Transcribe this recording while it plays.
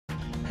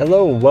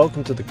Hello and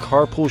welcome to the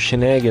Carpool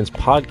Shenanigans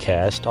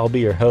podcast. I'll be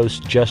your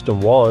host, Justin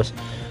Wallace.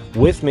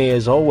 With me,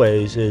 as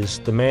always, is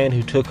the man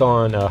who took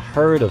on a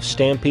herd of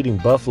stampeding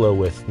buffalo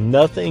with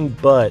nothing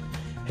but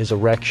his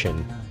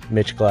erection,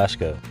 Mitch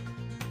Glasgow.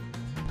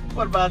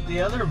 What about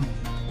the other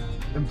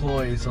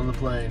employees on the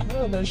plane?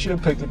 Well, they should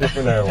have picked a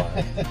different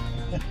airline.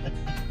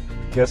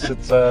 Guess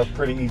it's a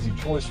pretty easy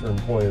choice for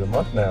Employee of the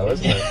Month now,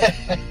 isn't it?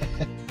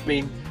 I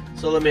mean,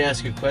 so let me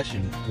ask you a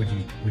question. Would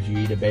you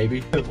eat a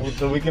baby?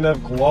 So we can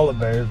have koala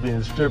bears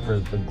being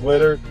strippers, but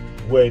glitter,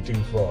 way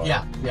too far.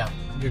 Yeah.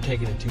 You're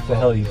taking it too far. What the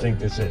hell do you think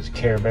this is?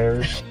 Care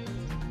Bears?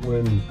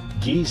 When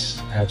geese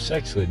have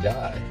sex, they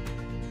die.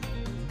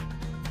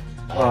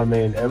 I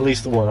mean, at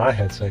least the one I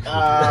had sex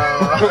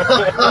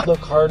with. Look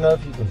hard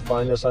enough, you can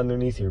find us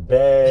underneath your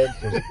bed.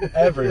 There's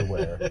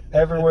everywhere.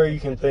 Everywhere you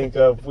can think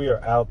of, we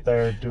are out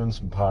there doing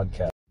some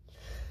podcasts.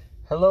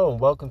 Hello and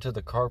welcome to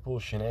the Carpool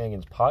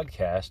Shenanigans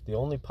podcast, the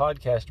only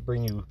podcast to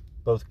bring you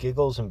both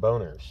giggles and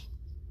boners.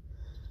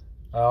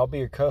 I'll be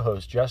your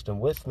co-host, Justin.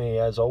 With me,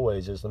 as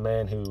always, is the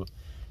man who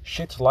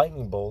shits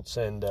lightning bolts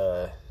and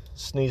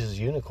sneezes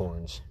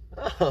unicorns.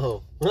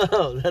 Oh,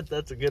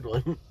 that's a good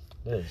one.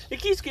 It is. It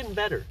keeps getting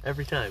better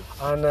every time.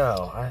 I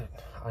know.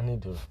 I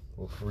need to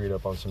read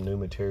up on some new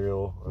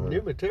material.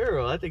 New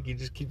material? I think you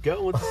just keep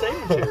going with the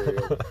same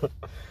material.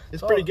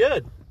 It's pretty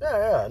good.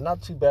 Yeah.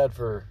 Not too bad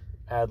for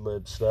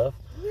ad-lib stuff.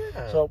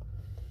 Yeah. So,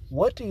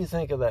 what do you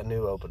think of that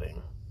new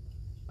opening?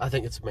 I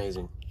think it's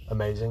amazing.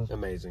 Amazing?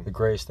 Amazing. The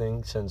greatest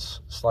thing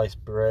since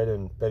sliced bread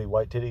and Betty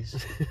White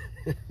titties?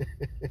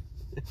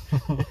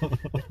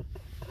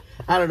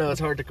 I don't know.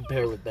 It's hard to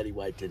compare with Betty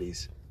White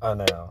titties. I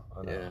know.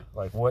 Yeah.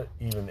 Like, what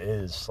even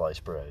is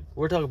sliced bread?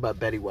 We're talking about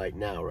Betty White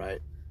now,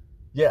 right?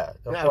 Yeah.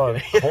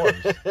 Okay. Of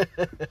course.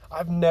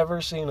 I've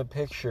never seen a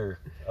picture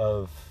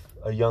of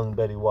a young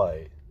Betty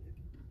White.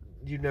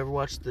 You never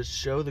watched the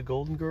show, The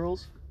Golden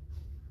Girls?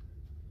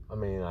 I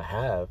mean, I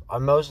have. I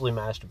mostly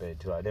masturbated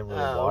to it. I didn't really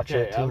watch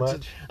it too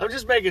much. I'm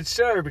just making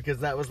sure because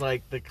that was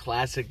like the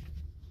classic.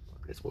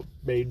 It's what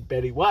made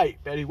Betty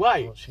White. Betty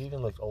White. Well, she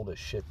even looked old as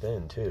shit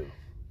then, too.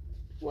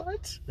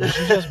 What? Was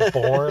she just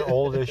born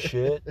old as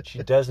shit?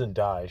 She doesn't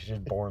die. She's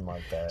just born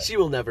like that. She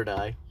will never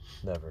die.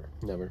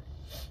 Never.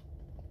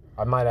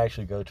 I might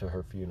actually go to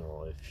her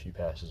funeral if she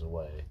passes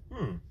away.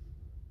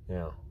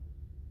 Yeah.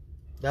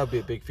 That would be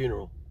a big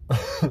funeral.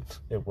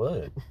 It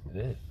would. It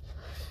is.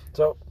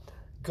 So,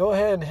 go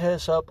ahead and hit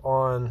us up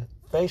on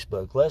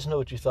Facebook. Let us know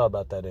what you thought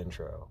about that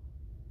intro.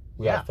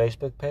 We got a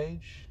Facebook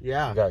page.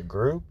 Yeah. We got a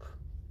group.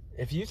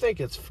 If you think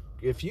it's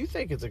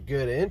a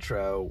good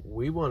intro,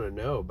 we want to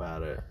know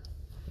about it.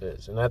 It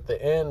is. And at the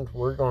end,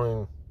 are we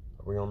going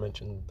to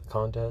mention the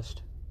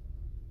contest?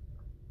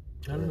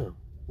 I don't know.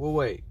 We'll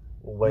wait.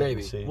 We'll wait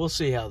Maybe. and see. We'll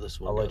see how this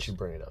one I'll goes. let you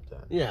bring it up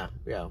then. Yeah,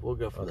 we'll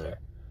go from there.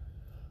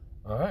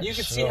 All right. You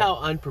can see how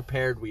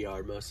unprepared we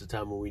are most of the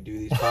time when we do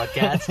these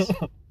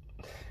podcasts.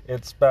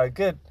 It's about a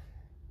good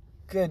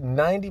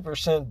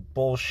 90%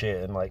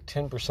 bullshit and like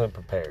 10%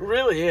 prepared. It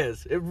really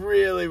is. It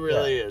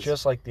really is.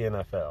 Just like the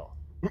NFL.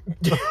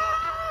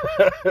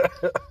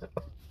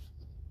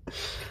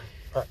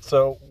 Right,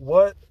 so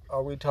what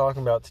are we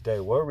talking about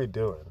today? What are we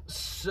doing?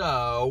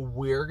 So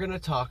we're going to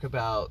talk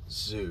about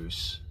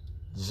Zeus.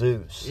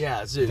 Zeus.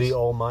 Yeah, Zeus. The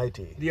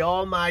Almighty. The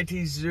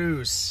Almighty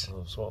Zeus.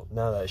 Oh, so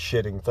now that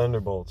shitting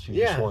thunderbolts, you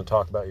just want to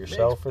talk about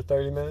yourself for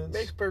 30 minutes?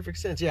 Makes perfect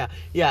sense.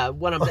 Yeah.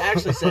 What I'm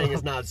actually saying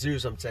is not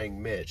Zeus. I'm saying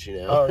Mitch. You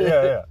know. Oh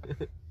yeah.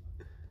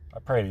 I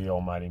pray to the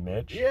Almighty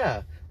Mitch.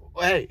 Yeah.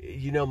 Hey,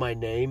 you know my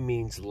name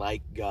means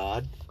like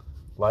God.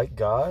 Like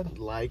God?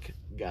 Like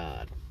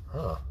God.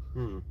 Huh.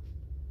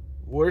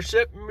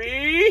 Worship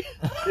me.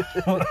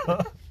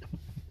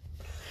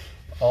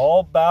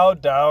 All bow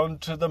down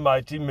to the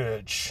mighty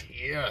Mitch.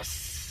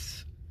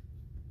 Yes.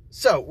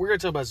 So, we're going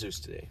to talk about Zeus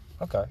today.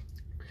 Okay.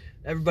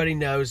 Everybody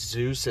knows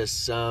Zeus as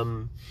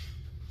some,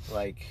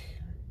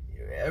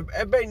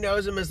 everybody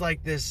knows him as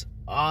like this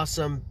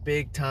awesome,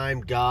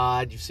 big-time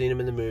god. You've seen him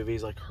in the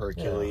movies like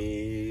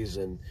Hercules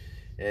and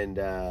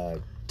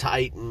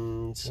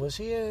Titans. Was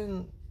he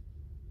in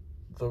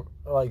the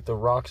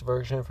Rock's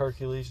version of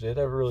Hercules? Did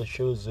it ever really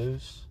show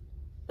Zeus?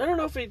 I don't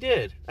know if he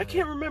did. I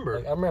can't remember.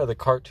 I remember the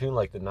cartoon,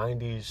 the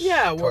 90s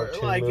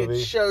where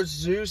movie. It shows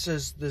Zeus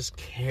as this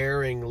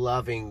caring,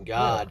 loving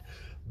god.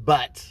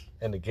 But...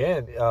 And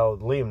again,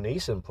 Liam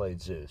Neeson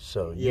played Zeus,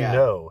 so you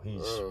know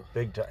he's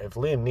big time. If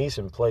Liam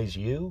Neeson plays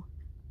you,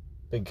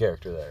 big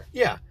character there.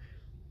 Yeah.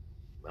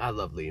 I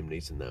love Liam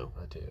Neeson, though.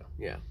 I do.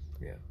 Yeah.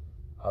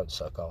 I would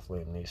suck off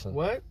Liam Neeson.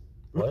 What?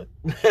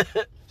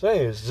 So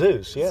anyways,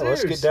 Zeus. Yeah,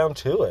 let's get down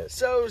to it.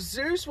 So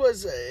Zeus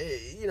was,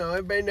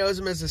 everybody knows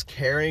him as this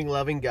caring,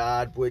 loving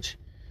god, which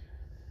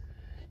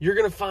you're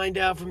going to find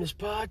out from this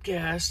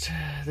podcast,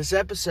 this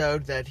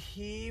episode, that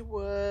he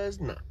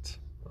was not.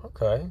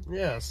 Okay.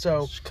 Yeah,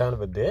 so... He's kind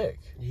of a dick.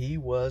 He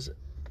was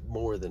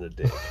more than a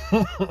dick.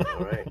 All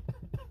right.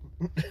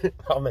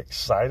 I'm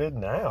excited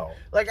now.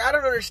 I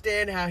don't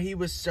understand how he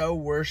was so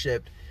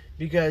worshipped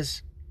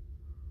because,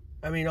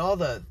 all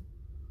the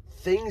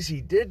things he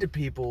did to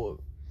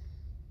people,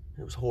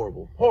 It was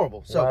horrible.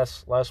 Horrible. So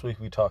last week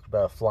we talked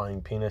about a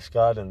flying penis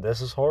god, and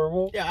this is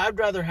horrible? Yeah, I'd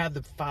rather have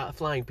the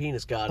flying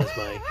penis god as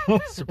my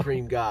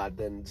supreme god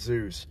than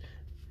Zeus.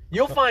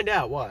 You'll find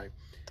out why.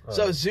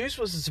 So Zeus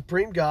was the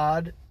supreme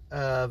god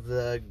of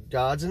the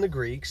gods and the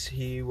Greeks.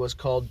 He was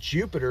called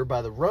Jupiter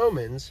by the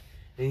Romans,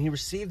 and he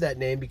received that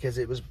name because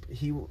it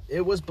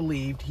was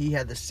believed he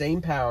had the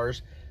same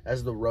powers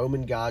as the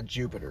Roman god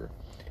Jupiter.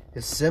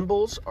 His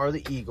symbols are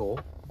the eagle,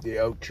 the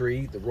oak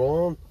tree, the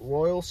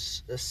royal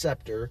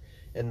scepter,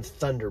 and the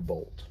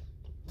thunderbolt.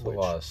 That's a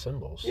lot of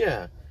symbols.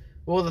 Yeah.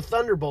 Well, the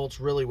thunderbolt's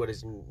really what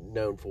he's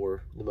known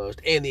for the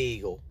most, and the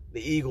eagle.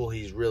 The eagle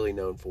he's really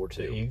known for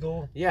too. The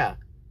eagle? Yeah.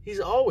 He's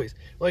always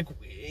like,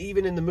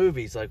 even in the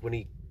movies, like when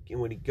he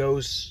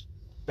goes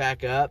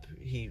back up,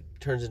 he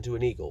turns into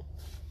an eagle.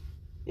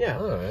 Yeah.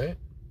 All right.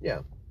 Yeah.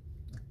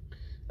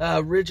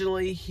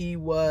 Originally, he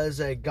was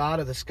a god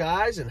of the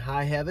skies and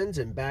high heavens,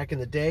 and back in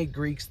the day,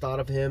 Greeks thought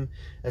of him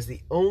as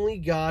the only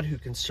god who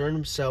concerned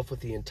himself with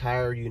the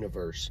entire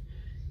universe.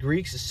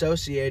 Greeks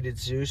associated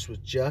Zeus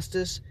with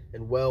justice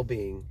and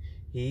well-being.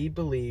 He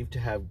believed to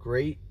have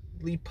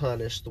greatly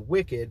punished the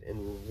wicked and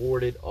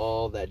rewarded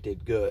all that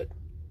did good.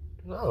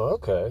 Oh,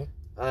 okay.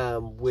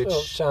 Which so,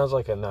 sounds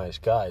like a nice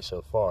guy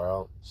so far. I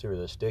don't see where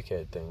this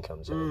dickhead thing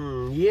comes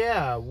in.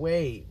 Yeah,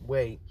 wait.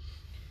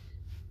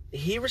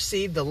 He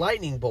received the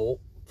lightning bolt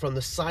from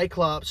the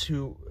Cyclops,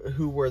 who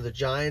were the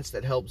giants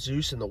that helped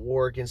Zeus in the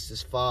war against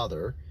his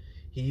father.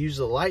 He used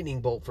the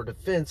lightning bolt for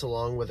defense,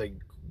 along with a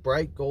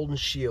bright golden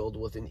shield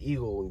with an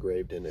eagle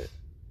engraved in it.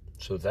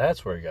 So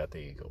that's where he got the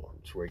eagle.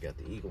 That's where he got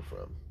the eagle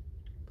from.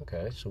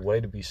 Okay, so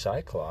way to be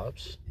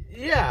Cyclops.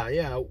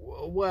 Yeah.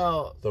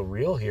 Well, the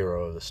real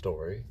hero of the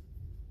story.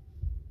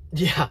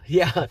 Yeah,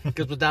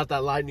 because without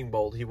that lightning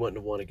bolt, he wouldn't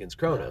have won against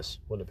Kronos.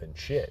 No, wouldn't have been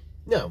shit.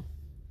 No.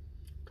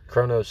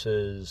 Kronos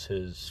is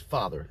his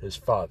father. His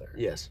father.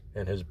 Yes.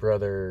 And his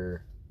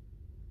brother.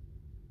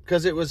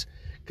 It was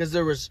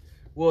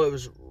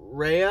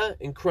Rhea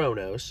and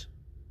Kronos.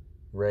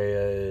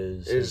 Rhea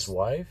is his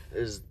wife.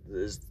 Is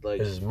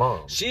like his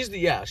mom. She's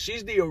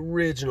the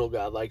original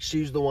god. Like,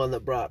 she's the one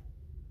that brought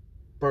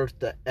birth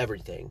to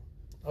everything.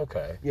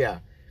 Okay. Yeah.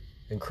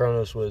 And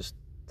Kronos was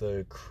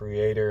the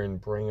creator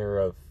and bringer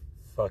of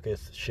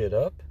fucketh shit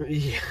up.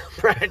 Yeah,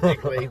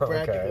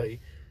 practically.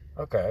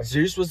 Okay.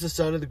 Zeus was the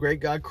son of the great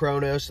god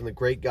Kronos and the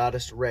great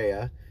goddess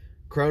Rhea.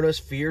 Kronos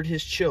feared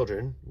his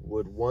children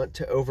would want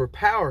to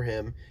overpower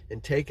him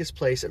and take his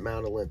place at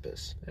Mount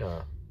Olympus.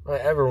 Yeah. Well,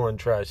 everyone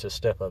tries to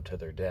step up to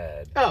their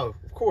dad. Oh,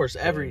 of course,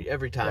 every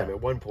time at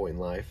one point in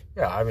life.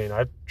 Yeah, I mean,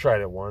 I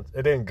tried it once.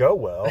 It didn't go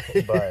well,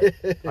 but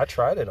I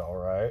tried it all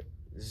right.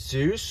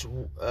 Zeus,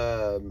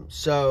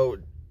 so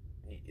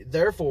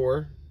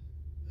therefore,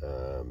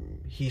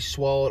 he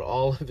swallowed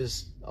all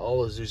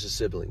of Zeus's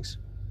siblings.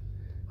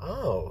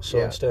 Oh, so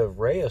instead of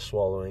Rhea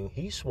swallowing,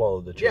 he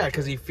swallowed the children. Yeah,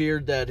 because he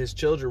feared that his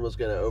children was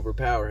going to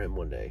overpower him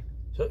one day.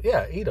 So,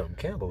 yeah, eat them,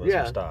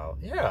 cannibalism style.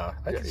 Yeah,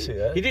 I can see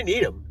that. He didn't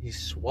eat them. He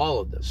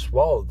swallowed them.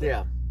 Swallowed them?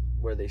 Yeah,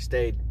 where they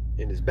stayed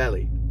in his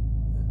belly.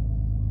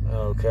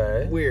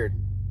 Okay. Weird.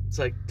 It's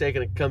like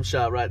taking a cum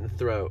shot right in the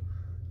throat.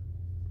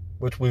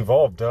 Which we've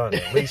all done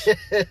at least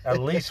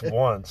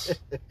once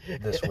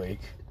this week.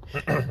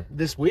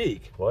 This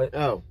week? What?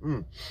 Oh.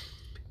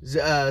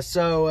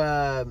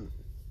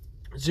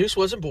 Zeus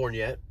wasn't born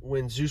yet.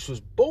 When Zeus was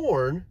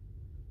born,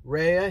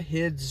 Rhea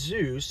hid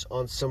Zeus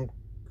on some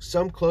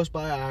close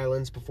by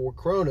islands before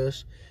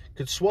Kronos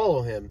could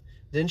swallow him.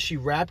 Then she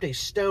wrapped a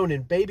stone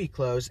in baby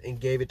clothes and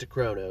gave it to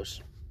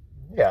Kronos.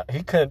 Yeah,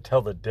 he couldn't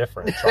tell the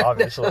difference,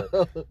 obviously.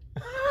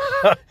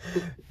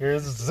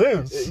 Here's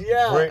Zeus.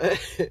 Yeah.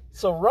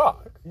 It's a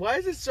rock. Why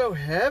is it so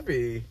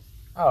heavy?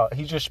 Oh,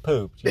 he just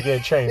pooped. You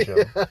didn't change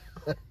him.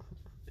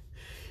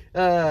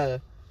 Well,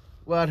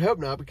 I'd hope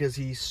not, because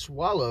he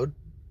swallowed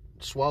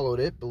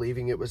it,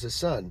 believing it was his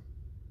son.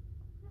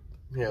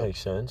 Makes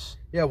sense.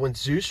 Yeah, when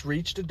Zeus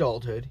reached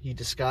adulthood, he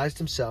disguised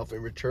himself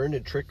and returned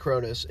and tricked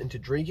Kronos into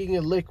drinking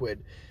a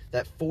liquid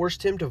that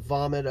forced him to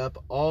vomit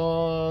up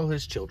all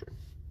his children.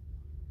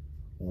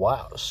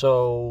 Wow.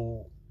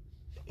 So,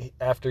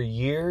 after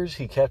years,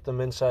 he kept them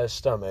inside his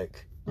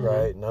stomach,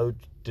 right? No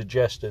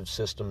digestive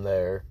system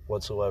there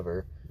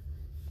whatsoever.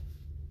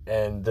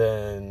 And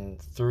then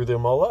threw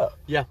them all up.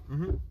 Yeah.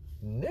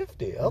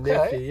 Nifty. Okay.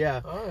 Nifty,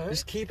 yeah. All right.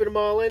 Just keeping them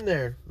all in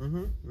there.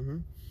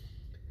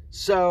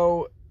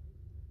 So,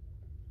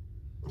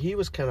 he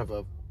was kind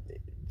of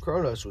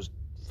Kronos was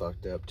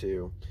fucked up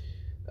too.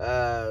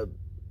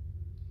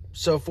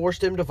 So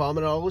forced him to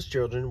vomit all his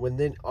children, who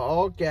then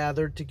all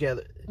gathered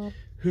together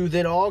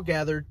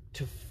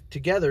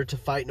to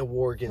fight in a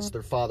war against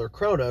their father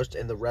Kronos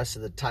and the rest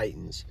of the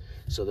Titans.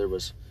 So there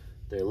was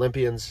the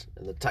Olympians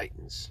and the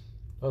Titans.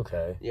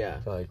 Okay.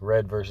 Yeah. So like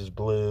red versus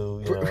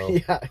blue, you know.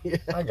 Yeah.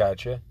 I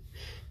got you.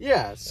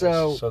 Yeah,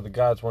 so the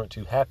gods weren't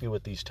too happy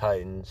with these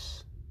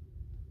Titans,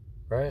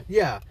 right?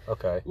 Yeah.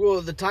 Okay.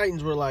 Well, the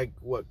Titans were like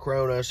what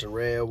Kronos and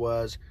Rhea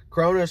was.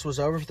 Kronos was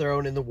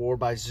overthrown in the war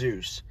by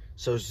Zeus.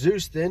 So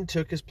Zeus then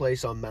took his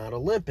place on Mount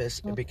Olympus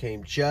and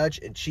became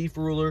judge and chief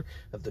ruler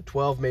of the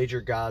 12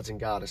 major gods and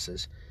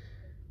goddesses,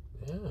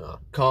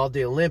 called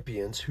the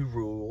Olympians, who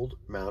ruled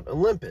Mount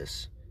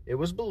Olympus. It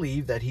was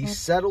believed that he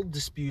settled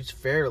disputes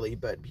fairly,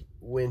 but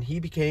when he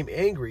became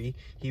angry,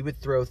 he would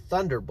throw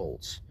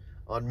thunderbolts.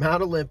 On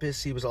Mount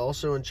Olympus, he was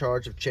also in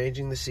charge of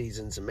changing the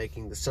seasons and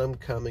making the sun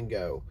come and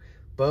go,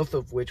 both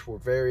of which were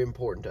very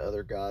important to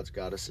other gods,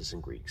 goddesses,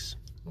 and Greeks.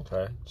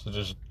 Okay, so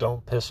just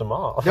don't piss them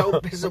off.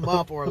 Don't piss them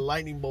off, or a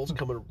lightning bolt's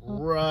coming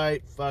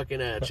right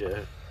fucking at you.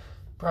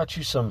 Brought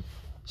you some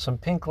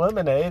pink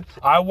lemonade.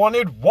 I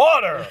wanted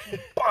water.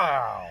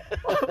 Bow.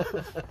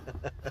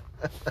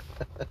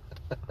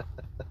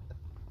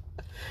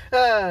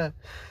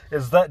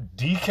 Is that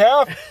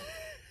decaf?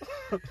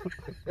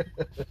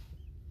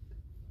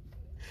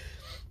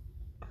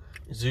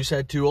 Zeus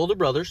had 2 older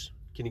brothers.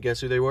 Can you guess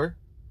who they were?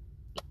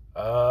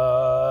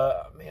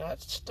 I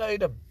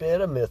studied a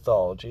bit of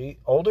mythology.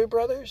 Older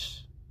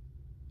brothers?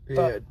 He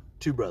had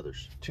 2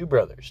 brothers. Two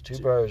brothers.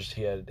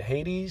 He had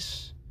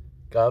Hades,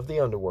 god of the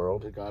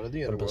underworld. The god of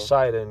the and underworld.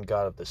 Poseidon,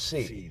 god of the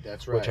sea.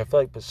 That's right. Which I feel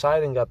like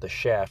Poseidon got the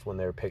shaft when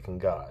they were picking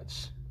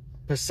gods.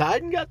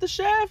 Poseidon got the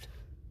shaft?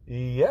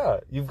 Yeah.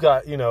 You've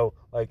got,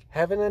 like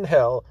heaven and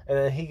hell, and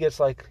then he gets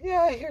like,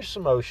 yeah, here's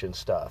some ocean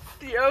stuff.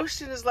 The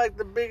ocean is like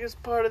the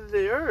biggest part of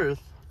the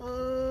earth.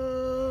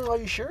 Are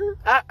you sure?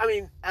 I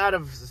mean, out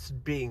of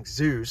being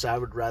Zeus, I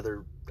would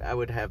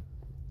have,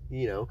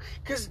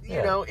 because,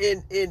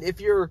 if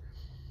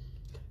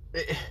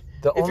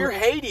you're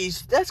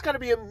Hades, that's got to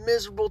be a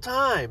miserable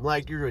time.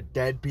 Like, you're with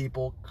dead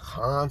people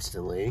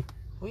constantly.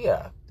 Well,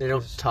 yeah. They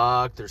don't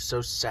talk. They're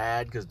so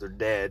sad because they're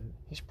dead.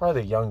 He's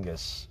probably the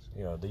youngest.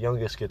 The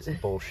youngest gets the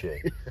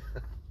bullshit.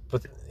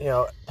 But,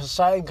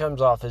 Poseidon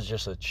comes off as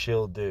just a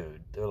chill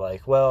dude. They're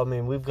like, well, I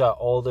mean, we've got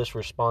all this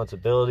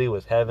responsibility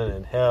with heaven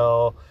and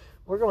hell.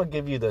 We're going to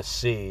give you the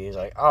sea. He's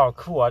like, oh,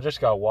 cool. I just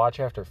got to watch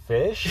after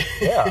fish?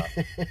 Yeah,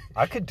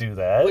 I could do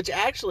that. Which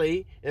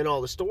actually, in all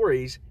the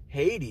stories,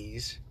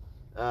 Hades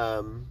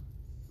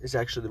is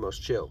actually the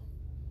most chill.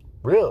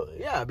 Really?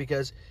 Yeah,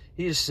 because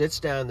he just sits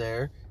down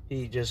there.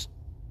 He just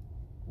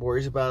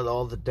worries about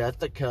all the death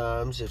that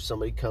comes if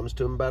somebody comes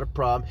to him about a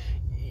problem.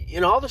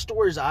 In all the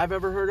stories I've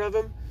ever heard of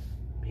him,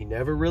 he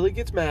never really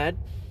gets mad.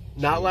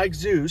 Not like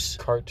Zeus.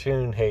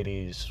 Cartoon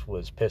Hades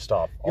was pissed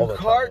off all the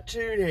time.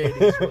 Cartoon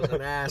Hades was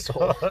an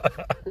asshole.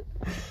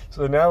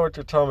 So now what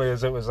you're telling me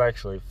is it was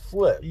actually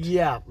flipped.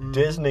 Yeah.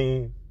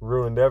 Disney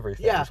ruined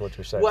everything, is what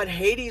you're saying. What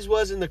Hades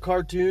was in the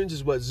cartoons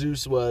is what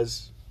Zeus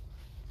was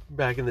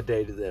back in the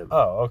day to them.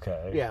 Oh,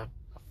 okay. Yeah.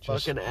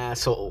 Fucking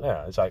asshole.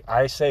 Yeah, it's like,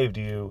 I saved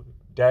you.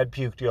 Dad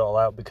puked you all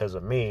out because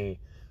of me.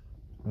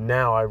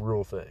 Now I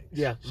rule things.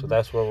 Yeah. So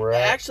that's where we're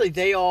at. Actually,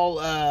 they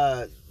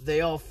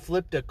all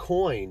flipped a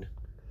coin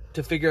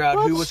to figure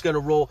out who was going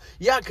to roll.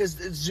 Yeah, because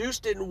Zeus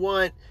didn't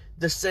want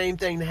the same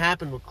thing to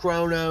happen with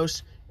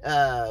Kronos.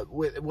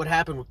 With what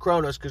happened with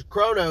Kronos, because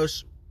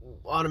Kronos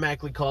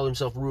automatically called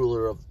himself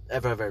ruler of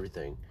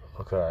everything.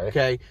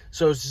 Okay.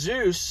 So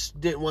Zeus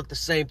didn't want the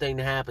same thing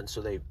to happen.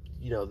 So I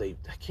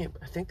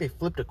think they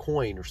flipped a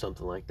coin or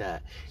something like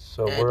that.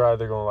 So we're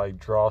either going to like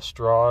draw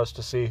straws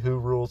to see who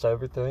rules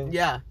everything.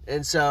 Yeah,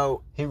 and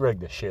so he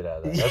rigged the shit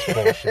out of that. That's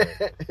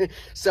bullshit.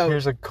 So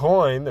here's a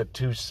coin, the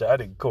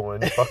 2-sided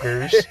coin,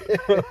 fuckers.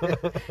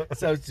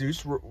 So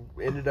Zeus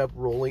ended up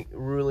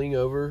ruling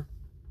over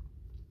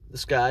the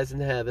skies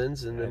and the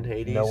heavens, and then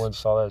Hades. No one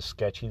saw that as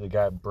sketchy. The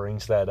guy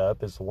brings that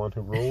up is the one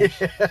who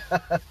rules.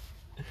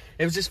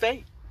 It was his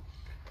fate.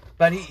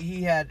 But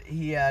he had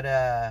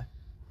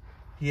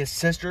his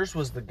sisters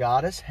was the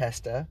goddess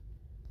Hesta,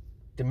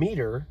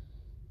 Demeter,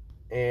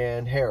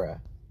 and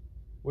Hera.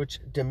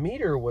 Which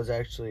Demeter was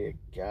actually a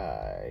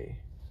guy.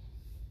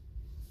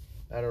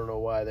 I don't know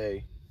why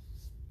they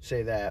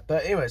say that.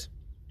 But anyways.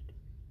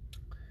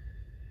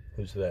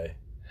 Who's they?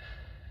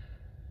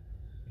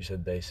 You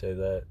said they say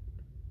that?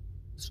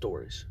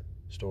 Stories.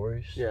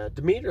 Yeah,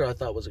 Demeter I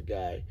thought was a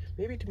guy.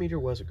 Maybe Demeter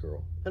was a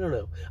girl. I don't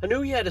know. I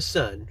knew he had a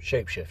son.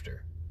 Shapeshifter.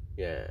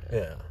 Yeah.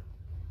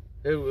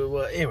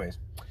 Well, anyways.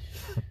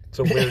 It's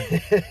a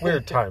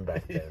weird time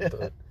back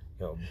then.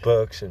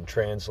 Books and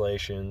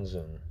translations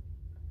and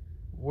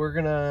we're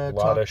gonna a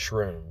lot of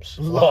shrooms.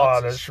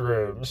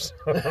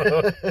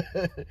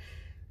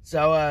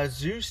 So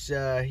Zeus,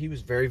 he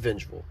was very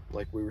vengeful,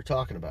 like we were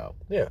talking about.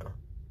 Yeah.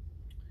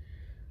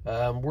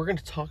 We're going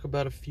to talk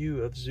about a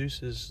few of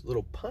Zeus's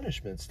little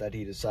punishments that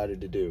he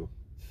decided to do.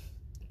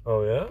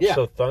 Oh yeah? Yeah.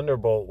 So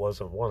Thunderbolt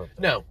wasn't one of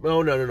them.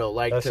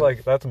 No.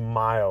 That's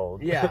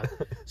mild. Yeah.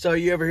 So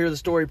you ever hear the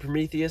story of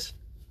Prometheus?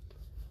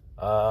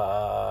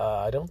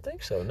 I don't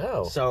think so.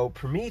 No. So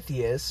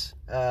Prometheus,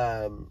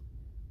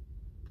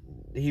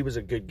 he was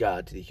a good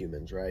god to the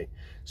humans, right?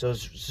 So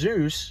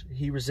Zeus,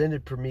 he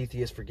resented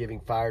Prometheus for giving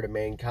fire to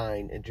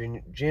mankind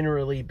and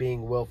generally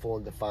being willful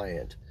and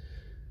defiant.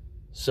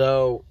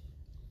 So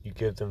you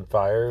give them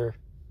fire,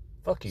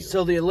 fuck you.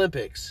 So the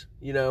Olympics,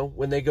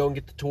 when they go and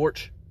get the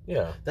torch,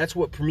 yeah, that's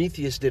what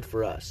Prometheus did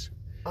for us.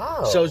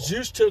 Oh. So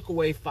Zeus took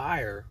away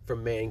fire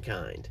from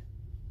mankind.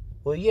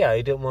 Well, yeah,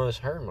 he didn't want us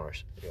hurting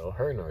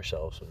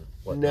ourselves and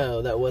whatnot.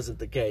 No, that wasn't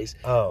the case.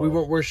 Oh. We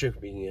weren't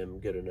worshiping him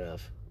good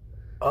enough.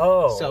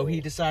 Oh. So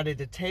he decided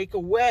to take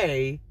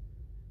away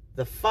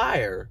the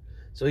fire.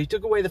 So he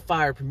took away the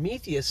fire.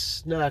 Prometheus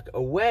snuck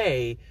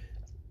away,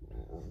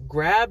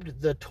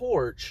 grabbed the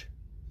torch,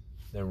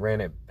 then ran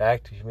it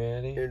back to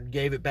humanity? and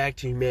gave it back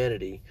to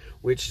humanity,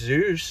 which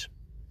Zeus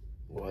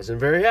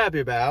wasn't very happy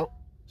about.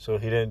 So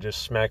he didn't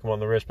just smack him on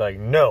the wrist like,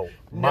 no,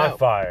 my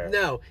fire.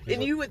 No.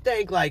 And you would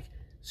think like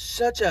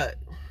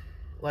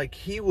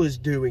he was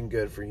doing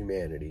good for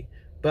humanity.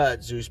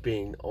 But Zeus,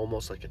 being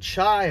almost like a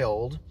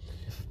child,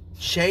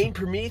 chained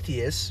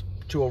Prometheus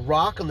to a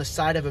rock on the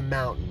side of a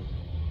mountain.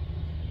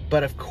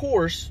 But of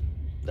course,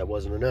 that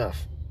wasn't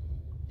enough.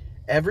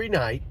 Every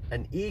night,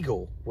 an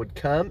eagle would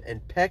come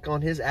and peck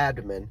on his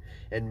abdomen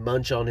and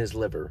munch on his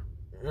liver.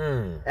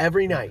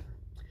 Every night.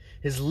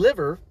 His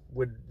liver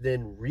would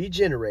then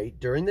regenerate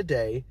during the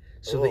day,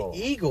 so the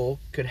eagle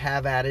could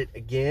have at it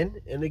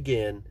again and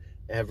again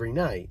every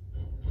night.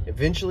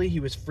 Eventually, he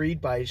was freed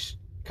by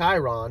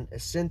Chiron, a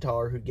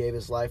centaur who gave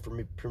his life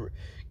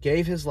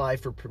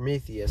for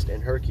Prometheus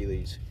and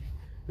Hercules,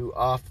 who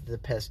offed the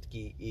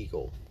pesky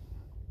eagle.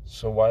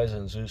 So why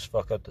doesn't Zeus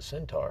fuck up the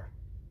centaur?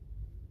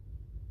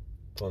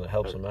 The one that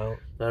helps him out?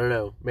 I don't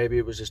know. Maybe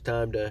it was just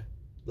time to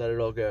let it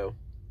all go.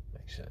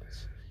 Makes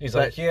sense. He's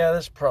like, yeah,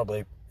 this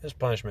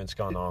punishment's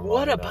gone on.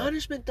 What a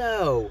punishment,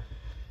 though.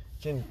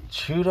 Getting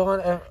chewed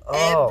on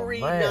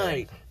every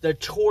night. The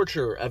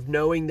torture of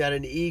knowing that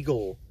an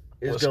eagle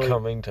is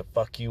coming to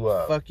fuck you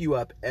up. Fuck you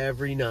up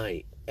every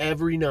night.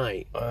 Every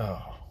night.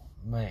 Oh,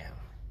 man.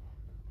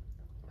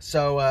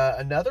 So,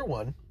 another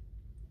one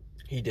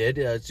he did.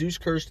 Zeus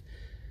cursed.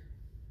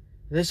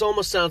 This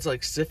almost sounds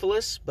like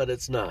syphilis, but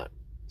it's not.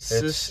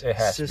 It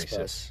has to be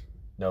syphilis.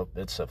 Nope,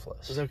 it's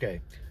syphilis. It's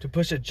okay. To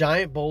push a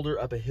giant boulder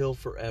up a hill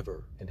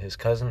forever. And his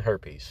cousin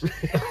Herpes.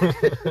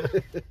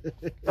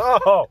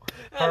 Oh,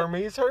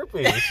 Hermes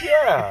Herpes.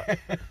 Yeah.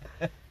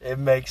 It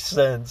makes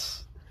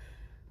sense.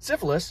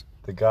 Syphilis.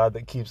 The god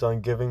that keeps on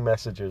giving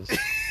messages.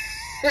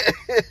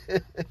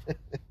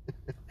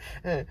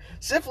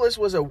 Syphilis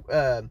was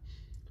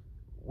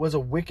a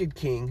wicked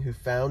king who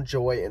found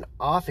joy in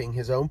offing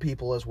his own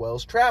people as well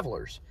as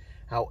travelers.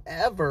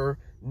 However,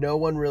 no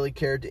one really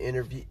cared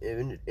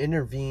to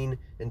intervene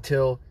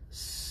until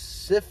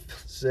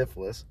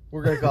syphilis,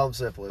 we're going to call him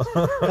syphilis,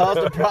 caused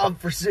a problem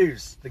for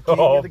Zeus, the king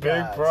of the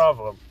gods. Big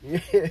problem.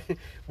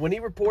 When he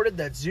reported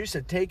that Zeus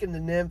had taken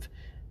the nymph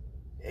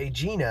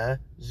Aegina,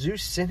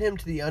 Zeus sent him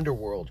to the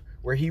underworld,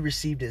 where he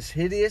received his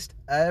hideous,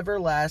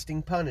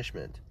 everlasting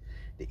punishment.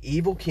 The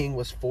evil king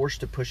was forced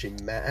to push a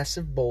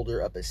massive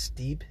boulder up a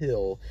steep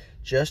hill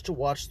just to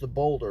watch the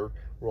boulder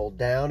roll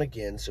down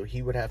again, so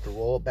he would have to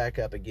roll it back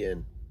up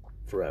again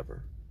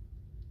forever.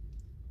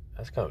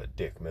 That's kind of a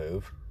dick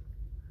move.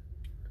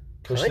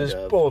 Push this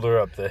boulder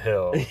up the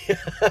hill.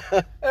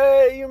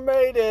 Hey, you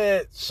made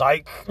it!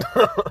 Psych!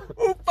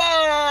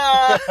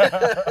 Oopa!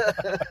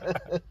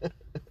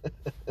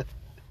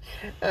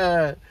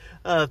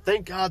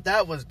 Thank God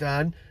that was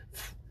done.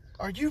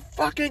 Are you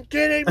fucking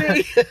kidding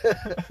me?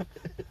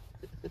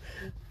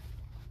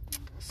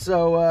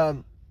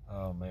 So,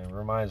 oh man,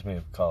 reminds me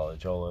of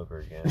college all over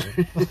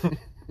again.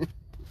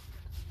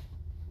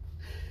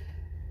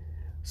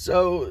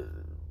 So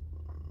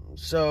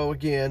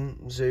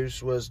again,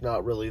 Zeus was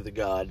not really the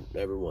god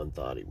everyone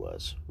thought he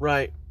was,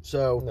 right?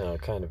 So no,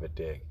 kind of a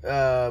dick.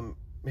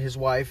 His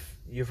wife,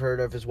 you've heard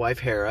of his wife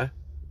Hera,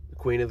 the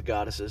queen of the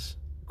goddesses,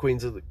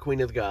 queen of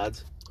the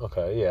gods.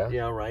 Okay, yeah.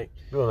 Yeah, right.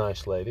 Real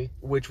nice lady.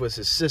 Which was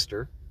his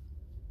sister.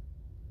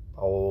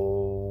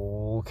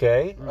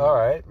 Okay, all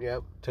right.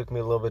 Yep. Took me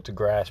a little bit to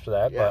grasp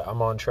that, but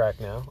I'm on track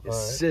now. His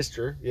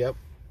sister, yep.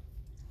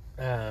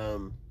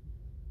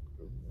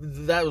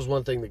 That was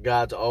one thing the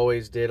gods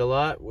always did a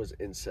lot, was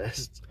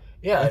incest.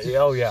 Yeah,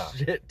 yeah.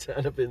 Shit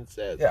ton of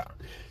incest. Yeah.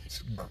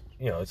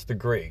 It's the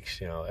Greeks,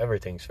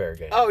 everything's fair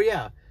game. Oh,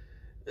 yeah.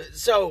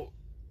 So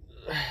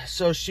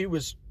she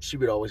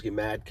would always get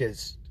mad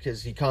because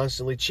he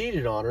constantly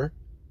cheated on her,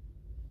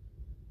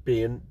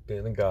 being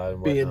a god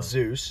and being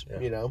Zeus,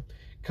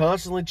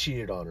 constantly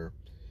cheated on her.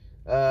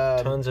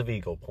 Tons of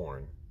eagle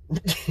porn.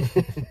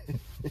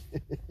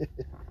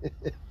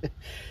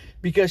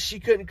 Because she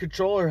couldn't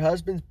control her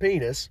husband's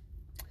penis,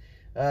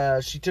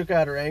 she took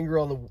out her anger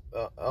on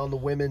the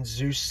women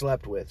Zeus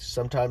slept with,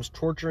 sometimes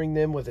torturing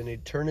them with an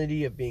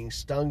eternity of being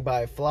stung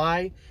by a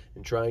fly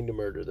and trying to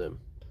murder them.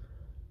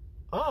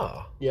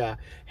 Ah. Yeah.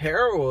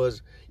 Hera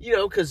was,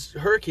 because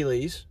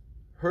Hercules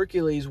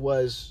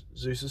was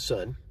Zeus's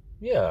son.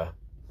 Yeah.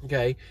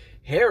 Okay.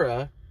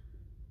 Hera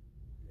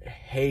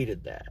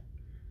hated that.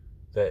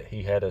 That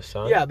he had a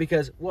son? Yeah,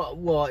 because she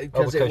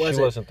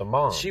wasn't the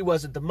mom. She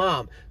wasn't the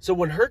mom. So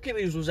when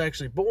Hercules was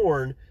actually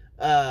born,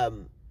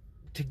 to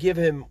give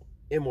him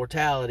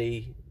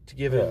immortality, to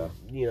give him,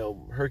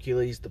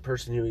 Hercules, the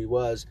person who he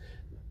was,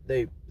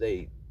 they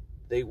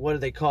what do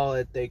they call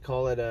it? They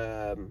call it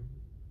I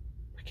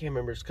can't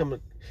remember. It's coming.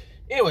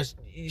 Anyways,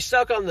 you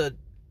suck on the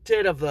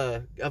tit of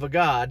a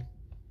god,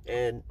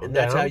 and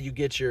that's how you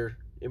get your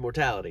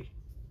immortality.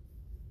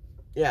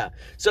 Yeah.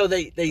 So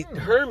they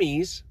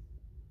Hermes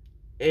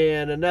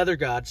and another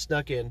god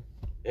snuck in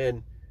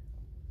and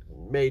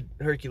made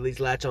Hercules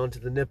latch onto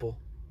the nipple.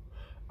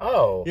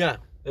 Oh. Yeah.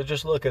 They're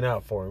just looking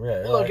out for him.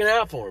 Yeah. Looking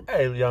out for him.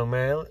 Hey, young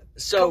man.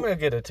 Come here,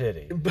 get a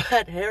titty.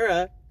 But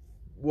Hera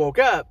woke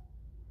up.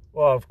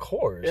 Well, of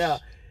course. Yeah.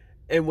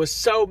 And was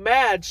so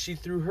mad she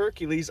threw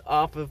Hercules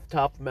off of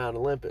top of Mount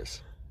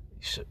Olympus.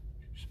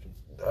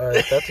 All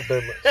right, that's a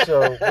bit.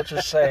 So what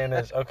you're saying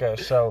is, okay,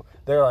 so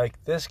they're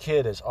like, this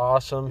kid is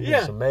awesome.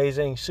 He's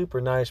amazing,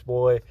 super nice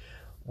boy.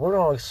 We're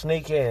going to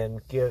sneak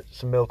in, get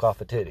some milk off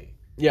a titty.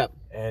 Yep.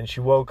 And she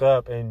woke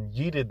up and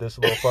yeeted this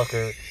little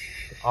fucker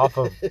off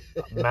of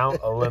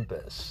Mount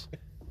Olympus,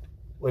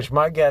 which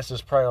my guess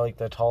is probably like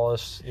the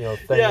tallest, thing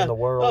in the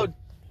world. Oh,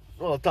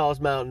 well, the tallest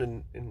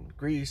mountain in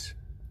Greece.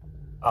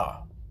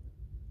 Ah.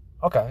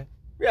 Okay.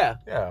 Yeah.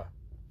 Yeah.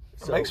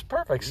 So, makes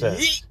perfect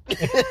sense.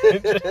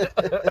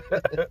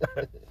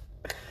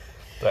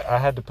 I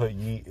had to put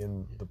yeet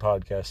in the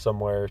podcast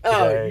somewhere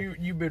today. Oh,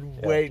 you've been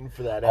waiting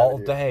for that all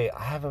day.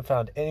 I haven't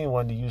found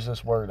anyone to use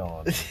this word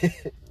on.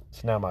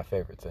 It's now my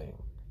favorite thing.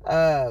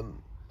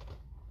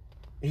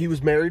 He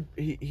was married.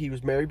 He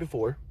was married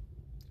before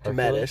to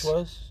Metis.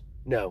 Was?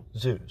 No.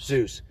 Zeus.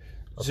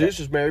 Okay. Zeus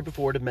was married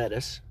before to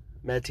Metis.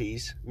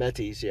 Metis,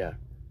 yeah.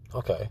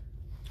 Okay.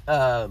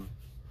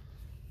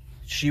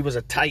 She was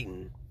a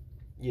Titan.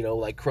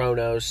 Like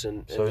Kronos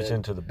and so he's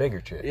into the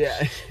bigger chicks.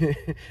 Yeah.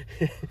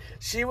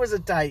 She was a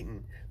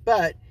Titan,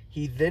 but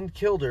he then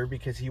killed her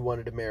because he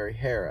wanted to marry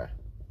Hera.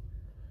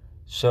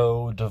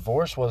 So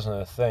divorce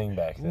wasn't a thing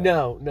back then?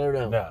 No.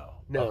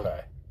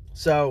 Okay.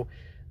 So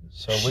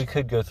we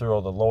could go through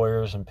all the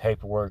lawyers and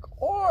paperwork,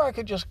 or I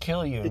could just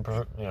kill you and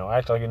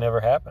act like it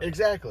never happened.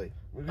 Exactly.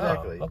 Oh,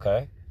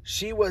 okay.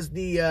 She was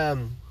the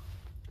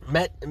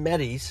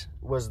Metis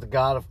was the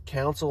god of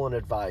counsel and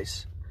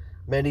advice.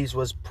 Metis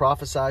was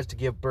prophesied to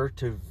give birth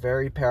to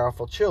very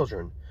powerful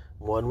children.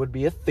 One would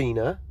be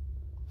Athena.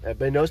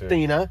 Everybody knows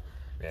Athena,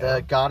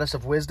 the goddess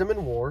of wisdom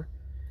and war.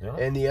 Yeah.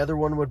 And the other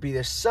one would be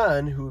the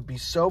son, who would be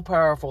so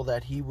powerful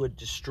that he would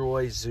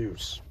destroy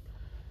Zeus.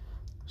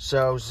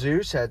 So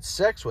Zeus had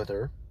sex with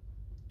her,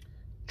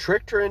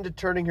 tricked her into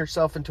turning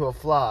herself into a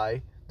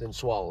fly, then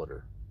swallowed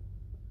her.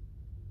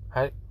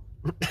 Hey,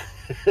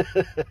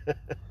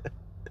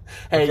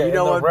 okay, you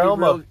know in the what?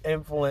 realm of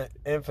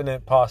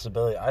infinite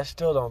possibility, I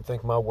still don't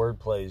think my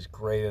wordplay is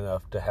great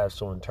enough to have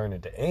someone turn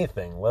into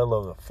anything, let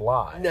alone a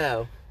fly.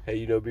 No.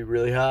 Hey, it'd be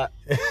really hot.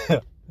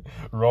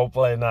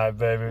 Roleplay night,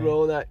 baby.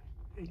 Roll night.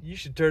 You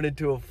should turn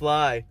into a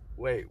fly.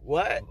 Wait,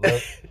 what?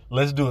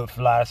 Let's do it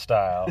fly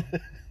style.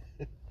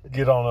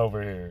 Get on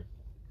over here.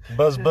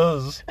 Buzz,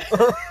 buzz.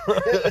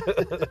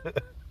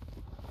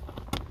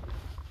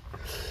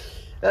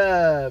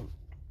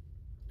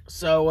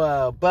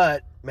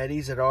 But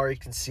Metis had already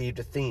conceived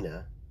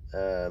Athena.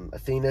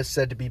 Athena is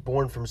said to be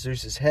born from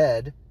Zeus's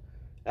head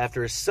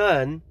after his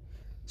son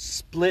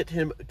split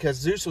him, because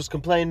Zeus was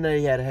complaining that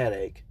he had a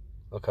headache.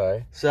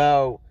 Okay.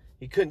 So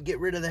he couldn't get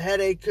rid of the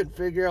headache, couldn't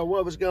figure out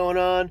what was going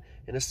on,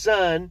 and his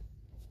son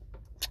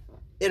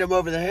hit him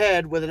over the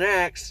head with an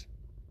axe.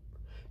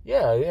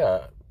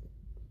 Yeah.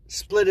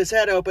 Split his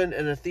head open,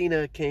 and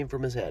Athena came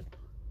from his head.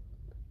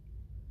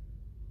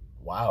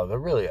 Wow, they're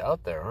really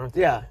out there, aren't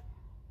they? Yeah.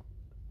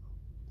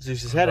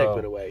 Zeus's headache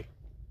went away.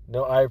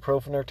 No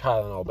ibuprofen or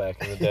Tylenol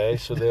back in the day,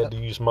 so they had to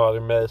use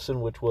modern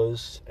medicine, which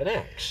was an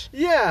axe.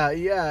 Yeah.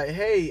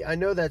 Hey, I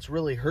know that's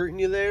really hurting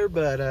you there,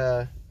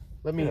 but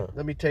let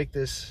me take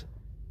this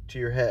to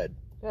your head.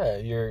 Yeah,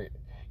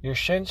 your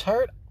shins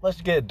hurt?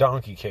 Let's get a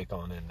donkey kick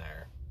on in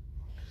there.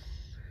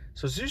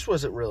 So Zeus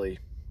wasn't really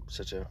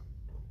such a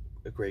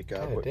great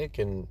god. Kind of dick,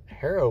 and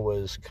Hera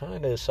was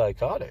kind of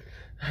psychotic.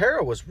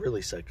 Hera was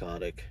really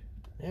psychotic.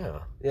 Yeah.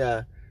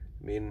 Yeah.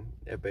 I mean,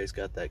 everybody's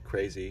got that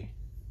crazy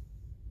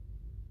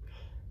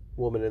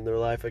woman in their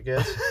life, I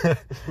guess.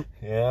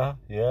 Yeah.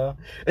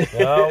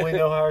 Well, we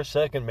know how our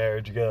second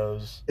marriage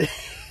goes.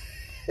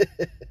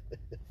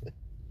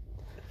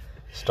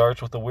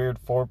 Starts with a weird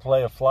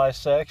foreplay of fly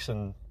sex,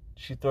 and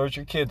she throws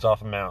your kids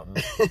off a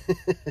mountain.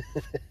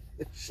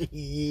 She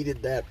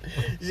yeeted that.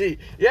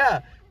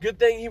 Good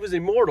thing he was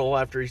immortal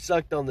after he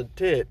sucked on the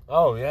tit.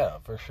 Oh, yeah,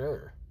 for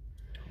sure.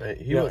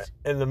 He was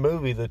in the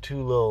movie, the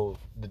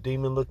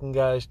demon-looking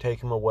guys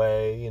take him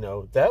away.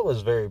 That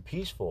was very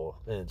peaceful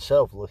in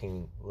itself.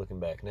 Looking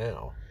back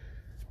now.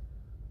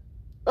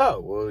 Oh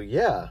well,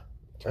 yeah.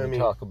 Can we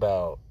talk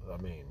about?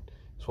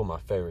 It's one of my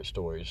favorite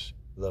stories,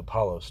 the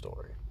Apollo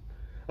story.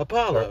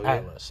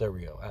 Atlas. There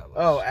we go. Atlas.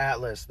 Oh,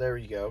 Atlas. There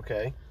you go.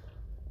 Okay.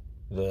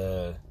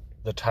 The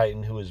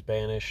Titan who was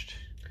banished.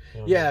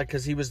 Yeah,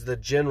 because he was the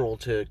general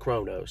to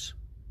Kronos.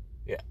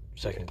 Yeah,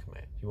 second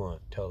command. You want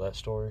to tell that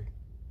story?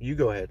 You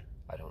go ahead.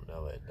 I don't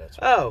know it. That's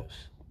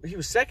he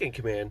was second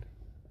command.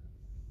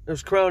 It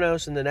was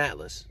Kronos and then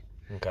Atlas.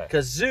 Okay.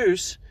 Because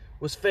Zeus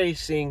was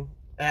facing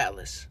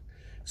Atlas.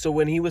 So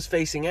when he was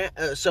facing,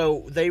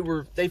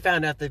 they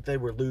found out that they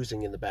were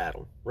losing in the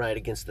battle, right,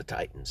 against the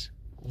Titans.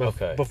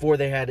 Okay. Before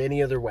they had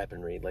any other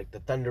weaponry, like the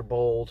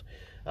Thunderbolt,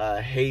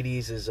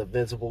 Hades'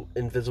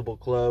 invisible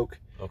cloak,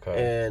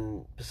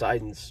 and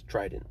Poseidon's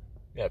trident.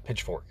 Yeah,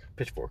 pitchfork.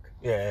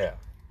 Yeah.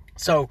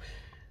 So,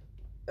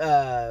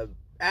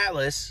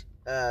 Atlas,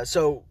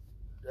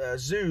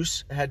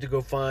 Zeus had to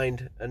go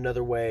find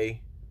another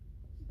way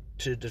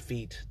to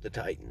defeat the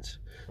Titans.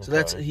 So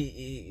that's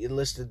he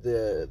enlisted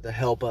the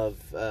help of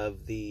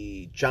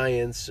the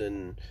giants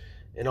and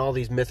all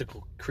these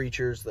mythical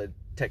creatures, the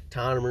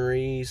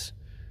Tectonomeres.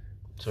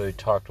 So he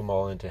talked them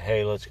all into,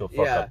 hey, let's go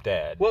fuck up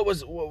Dad. What was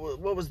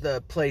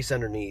the place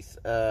underneath?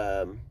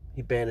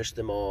 He banished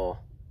them all.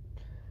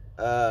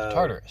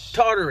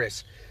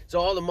 Tartarus. So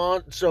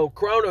all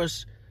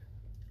Kronos,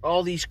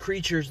 all these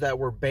creatures that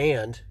were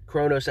banned,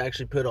 Kronos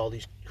actually put all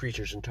these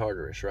creatures in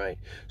Tartarus, right?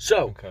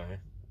 So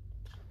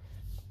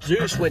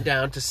Zeus went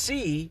down to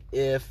see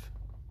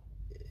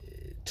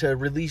to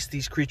release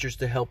these creatures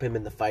to help him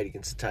in the fight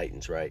against the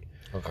Titans, right?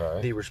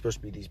 Okay. They were supposed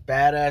to be these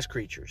badass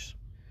creatures.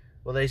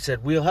 Well, they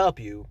said, we'll help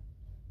you,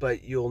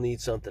 but you'll need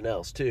something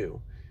else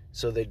too.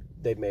 So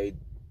they made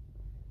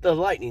the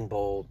lightning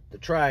bolt, the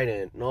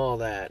trident, and all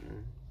that,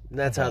 and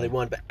that's how they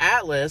won. But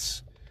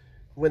Atlas,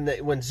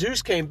 when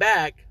Zeus came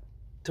back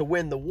to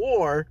win the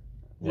war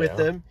with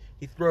them,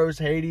 he throws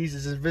Hades'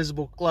 his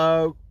invisible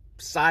cloak,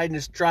 Poseidon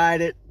his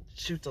trident,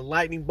 shoots a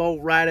lightning bolt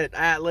right at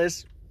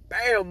Atlas.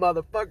 Bam,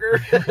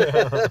 motherfucker!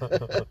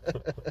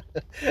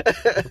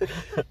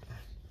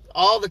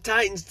 All the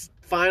Titans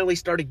finally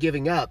started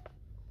giving up.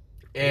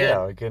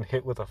 And, getting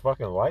hit with a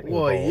fucking lightning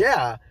bolt. Well,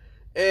 yeah.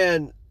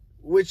 And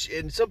which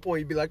at some point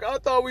you'd be like, I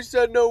thought we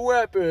said no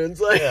weapons.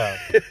 Like,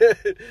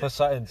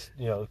 Poseidon's,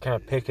 kind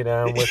of picking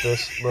at him with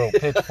this little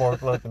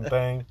pitchfork looking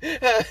thing.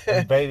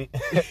 And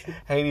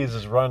Hades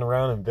is running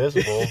around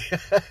invisible.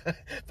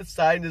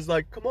 Poseidon is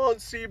like, come on,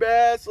 sea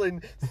bass.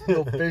 And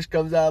little fish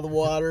comes out of the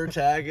water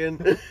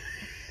attacking.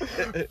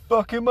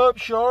 Fuck him up,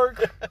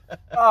 shark.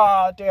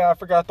 Damn, I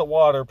forgot the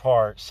water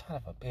part. Son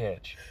of a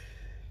bitch.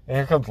 And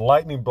here comes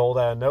lightning bolt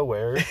out of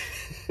nowhere.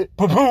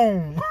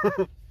 Boom!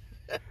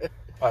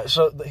 All right,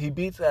 so he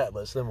beats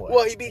Atlas, then what?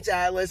 Well, he beats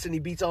Atlas, and he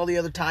beats all the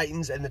other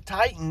Titans. And the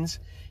Titans,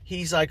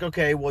 he's like,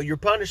 okay, well, your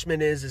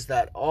punishment is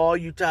that all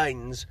you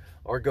Titans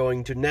are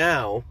going to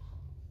now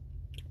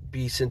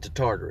be sent to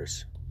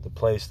Tartarus. The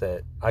place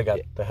that I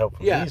got the help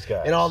from these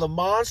guys. And all the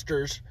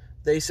monsters,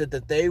 they said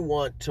that they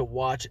want to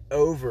watch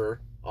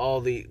over all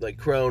the, like,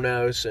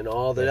 Kronos and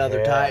all the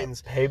other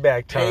Titans.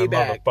 Payback time,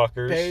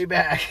 motherfuckers.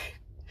 Payback.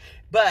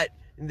 But,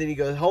 and then he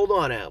goes, hold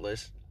on,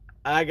 Atlas.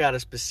 I got a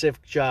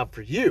specific job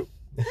for you.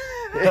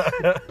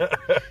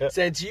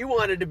 Since you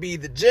wanted to be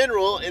the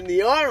general in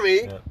the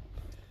army. Yeah.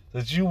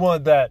 Since you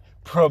want that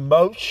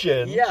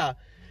promotion. Yeah.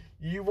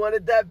 You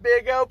wanted that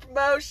big old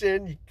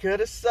promotion. You could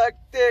have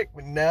sucked dick,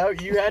 but no,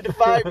 you had to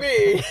fight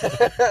me.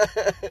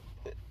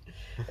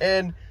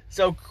 And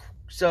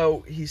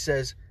so he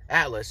says,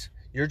 Atlas,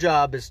 your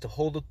job is to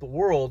hold up the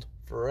world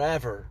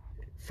forever,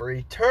 for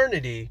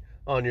eternity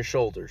on your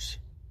shoulders.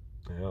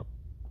 Yep.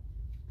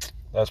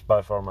 That's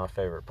by far my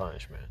favorite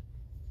punishment.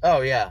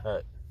 Oh, yeah.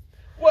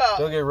 Well,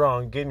 don't get me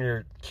wrong, getting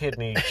your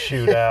kidney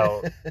chewed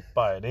out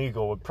by an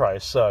eagle would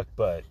probably suck,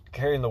 but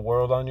carrying the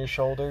world on your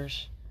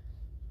shoulders,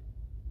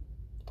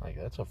 like,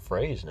 that's a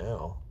phrase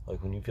now.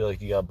 Like, when you feel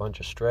like you got a bunch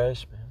of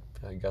stress, man, I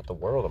feel like I got the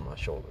world on my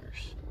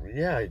shoulders.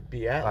 Yeah, it'd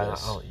be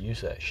Atlas. I don't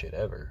use that shit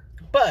ever.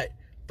 But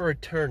for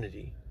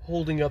eternity,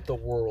 holding up the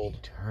world.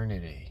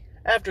 Eternity.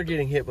 After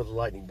getting hit with a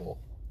lightning bolt.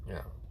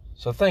 Yeah.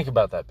 So think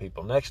about that,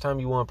 people. Next time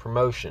you want a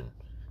promotion,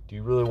 do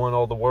you really want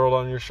all the world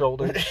on your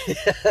shoulders?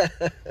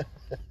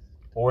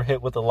 Or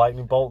hit with a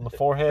lightning bolt in the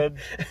forehead?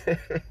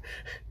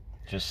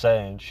 Just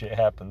saying, shit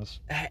happens.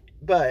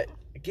 But,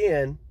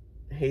 again,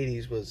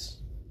 Hades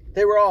was...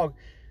 They were all...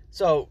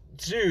 So,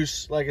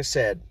 Zeus, like I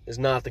said, is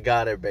not the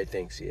god everybody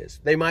thinks he is.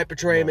 They might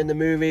portray him in the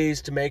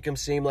movies to make him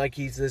seem like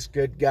he's this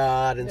good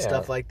god and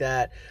stuff like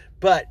that.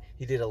 But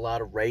he did a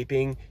lot of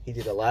raping. He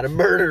did a lot of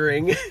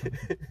murdering.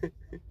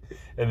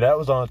 And that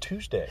was on a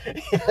Tuesday.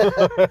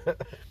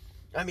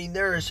 I mean,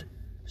 there's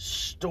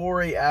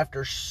story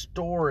after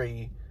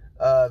story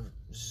of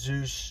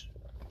Zeus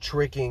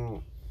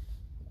tricking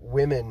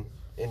women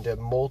into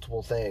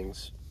multiple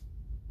things.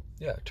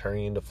 Yeah,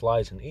 turning into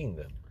flies and eating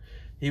them.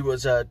 He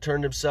was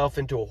turned himself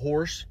into a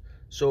horse,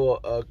 so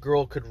a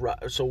girl could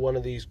ride. So one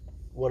of these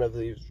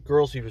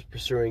girls he was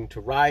pursuing to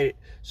ride,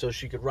 so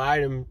she could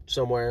ride him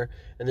somewhere,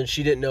 and then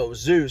she didn't know it was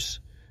Zeus,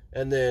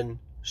 and then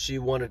she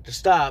wanted to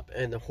stop,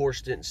 and the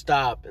horse didn't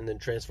stop, and then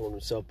transformed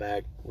himself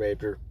back,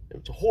 raped her.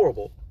 It was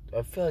horrible.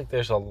 I feel like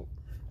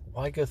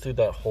why go through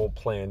that whole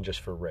plan just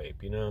for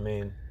rape? You know what I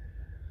mean?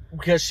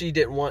 Because she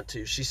didn't want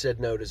to. She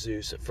said no to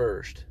Zeus at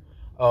first.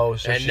 Oh,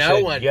 so she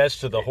said yes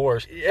to the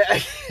horse. Yeah.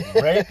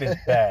 Rape is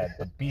bad.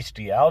 The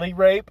bestiality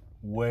rape,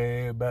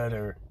 way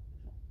better.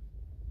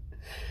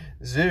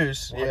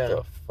 Zeus, what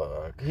the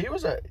fuck?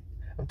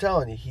 I'm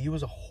telling you, he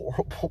was a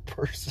horrible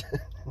person.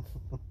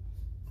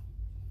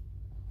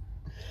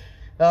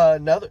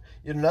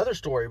 Another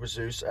story was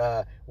Zeus.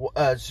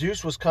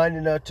 Zeus was kind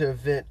enough to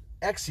invite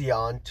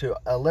Ixion to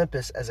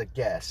Olympus as a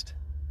guest.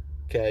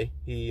 Okay,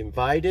 he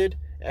invited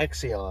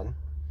Ixion.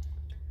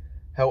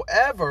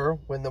 However,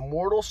 when the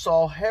mortal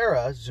saw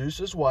Hera,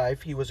 Zeus's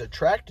wife, he was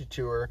attracted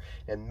to her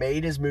and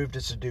made his move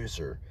to seduce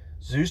her.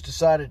 Zeus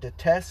decided to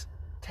test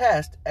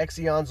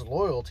Ixion's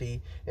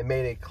loyalty and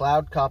made a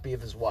cloud copy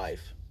of his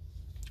wife.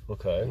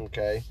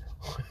 Okay.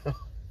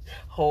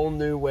 Whole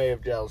new way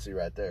of jealousy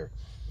right there.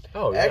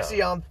 Oh, yeah.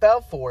 Ixion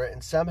fell for it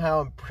and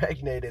somehow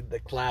impregnated the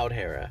cloud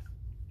Hera.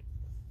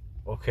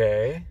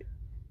 Okay.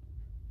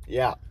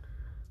 Yeah.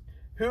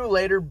 Who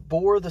later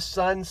bore the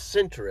son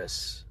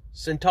Centaurus.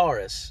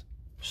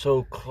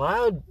 So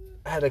Cloud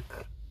had a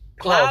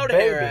Cloud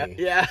baby. Hera.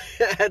 Yeah,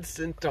 had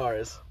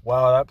Centaurus.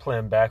 Wow, that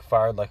plan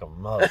backfired like a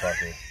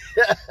motherfucker.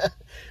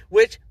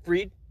 Which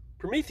freed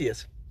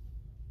Prometheus.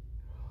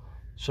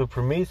 So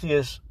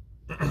Prometheus...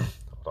 Hold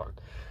on.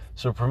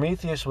 So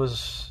Prometheus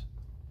was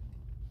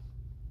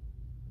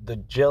the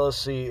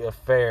jealousy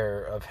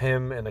affair of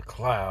him and a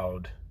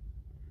cloud.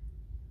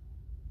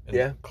 And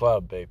Yeah.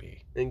 Cloud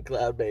baby. And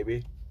Cloud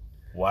Baby.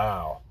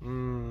 Wow. A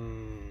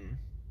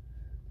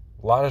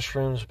lot of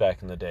shrooms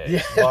back in the day.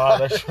 Yeah. A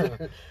lot of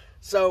shrooms.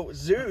 So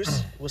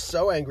Zeus was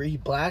so angry, he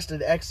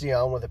blasted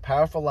Ixion with a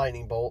powerful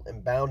lightning bolt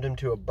and bound him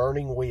to a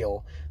burning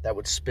wheel that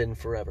would spin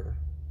forever.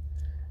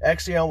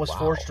 Ixion was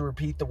forced to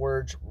repeat the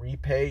words,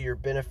 "Repay your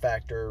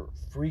benefactor,"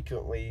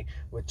 frequently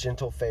with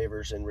gentle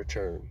favors in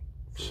return.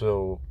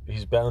 So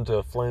he's bound to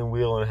a flame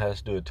wheel and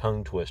has to do a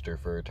tongue twister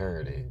for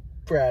eternity.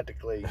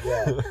 Practically,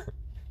 yeah.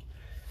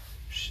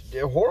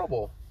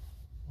 Horrible.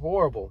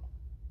 Oh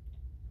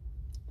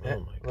my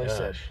Like I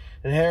said. gosh.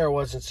 And Hera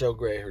wasn't so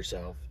great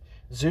herself.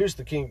 Zeus,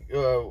 the king,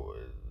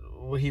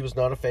 he was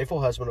not a faithful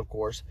husband, of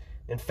course.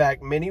 In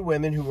fact, many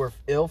women who were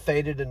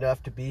ill-fated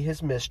enough to be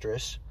his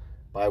mistress,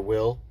 by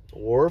will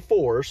or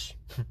force,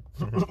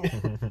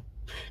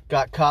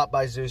 got caught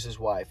by Zeus's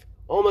wife.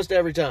 Almost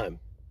every time.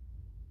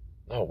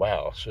 Oh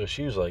wow. So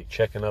she was like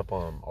checking up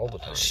on him all the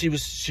time. She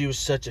was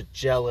such a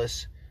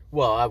jealous...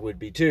 Well, I would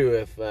be too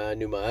if I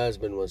knew my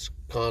husband was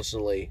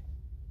constantly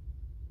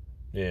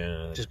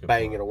just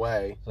banging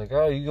away. It's like,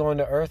 oh, you going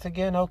to Earth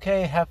again?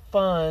 Okay, have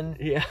fun.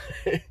 Yeah.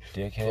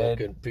 Dickhead.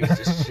 Fucking piece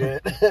of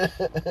shit.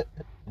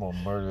 I'm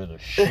gonna murder the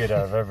shit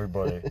out of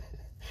everybody.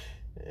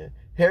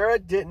 Hera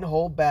didn't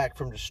hold back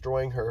from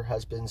destroying her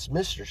husband's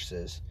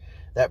mistresses.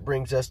 That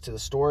brings us to the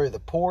story of the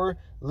poor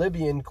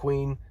Libyan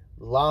queen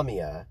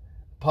Lamia.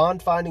 Upon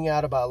finding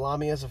out about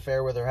Lamia's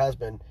affair with her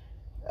husband,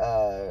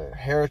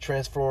 Hera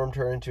transformed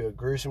her into a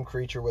gruesome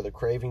creature with a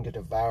craving to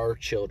devour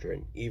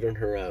children, even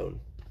her own.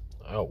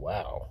 Oh,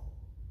 wow.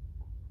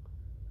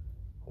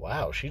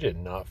 Wow, she did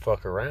not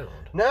fuck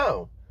around.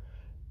 No.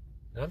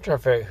 I'm trying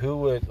to figure out who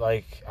would,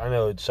 like, I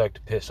know it'd suck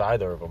to piss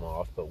either of them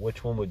off, but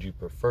which one would you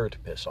prefer to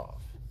piss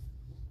off?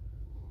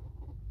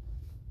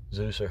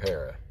 Zeus or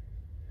Hera?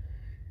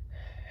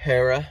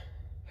 Hera.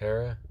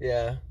 Hera?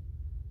 Yeah.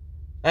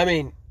 I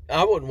mean,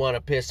 I wouldn't want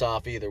to piss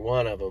off either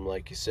one of them,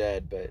 like you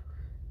said, but...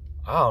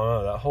 I don't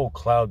know, that whole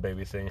cloud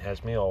baby thing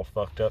has me all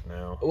fucked up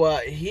now.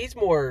 Well, he's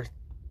more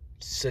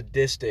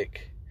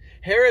sadistic.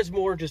 Hera's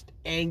more just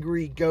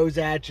angry, goes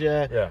at you.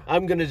 Yeah.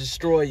 I'm gonna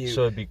destroy you.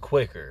 So it'd be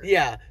quicker.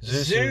 Yeah.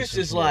 Zeus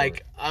is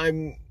like,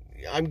 I'm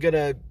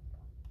gonna...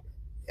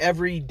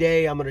 Every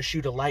day I'm gonna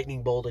shoot a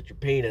lightning bolt at your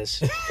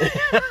penis.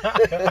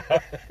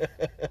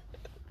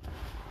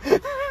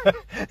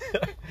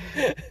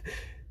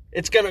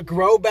 It's gonna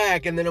grow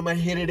back and then I'm gonna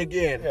hit it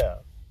again. Yeah.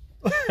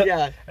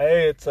 Yeah.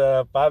 Hey, it's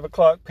a 5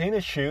 o'clock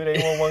penis shoot.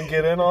 Anyone want to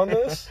get in on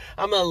this?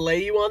 I'm going to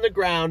lay you on the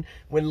ground.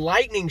 When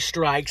lightning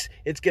strikes,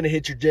 it's going to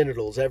hit your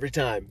genitals every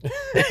time.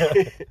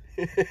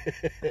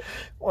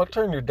 Well,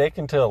 turn your dick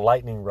into a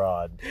lightning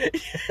rod.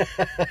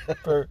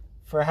 For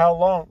how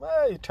long?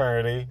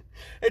 Eternity.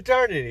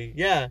 Eternity,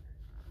 yeah.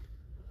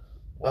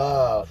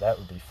 Wow, that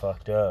would be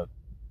fucked up.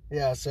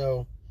 Yeah,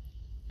 so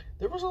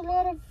there was a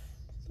lot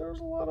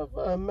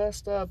of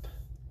messed up.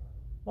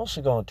 I'm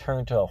also going to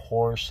turn to a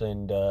horse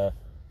and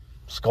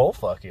skull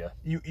fuck you.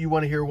 You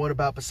want to hear one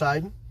about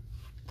Poseidon?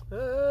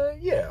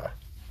 Yeah.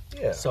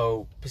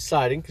 So,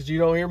 Poseidon, because you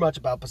don't hear much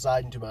about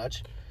Poseidon too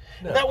much.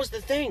 No. And that was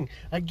the thing.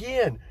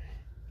 Again,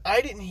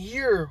 I didn't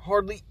hear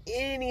hardly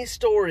any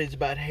stories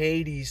about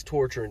Hades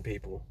torturing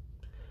people.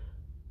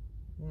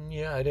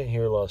 Yeah, I didn't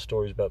hear a lot of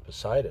stories about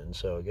Poseidon,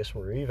 so I guess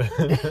we're even.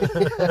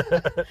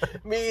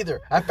 Me either.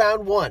 I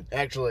found one,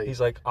 actually.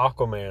 He's like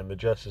Aquaman, the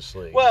Justice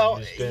League.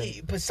 Well,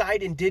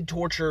 Poseidon did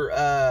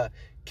torture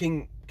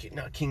King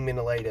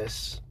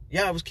Menelaus.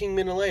 Yeah, it was King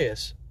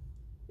Menelaus.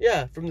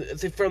 Yeah, from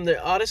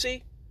the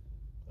Odyssey.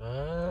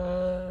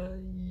 Yeah,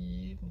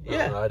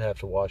 I'd have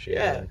to watch it.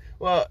 Yeah,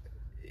 well,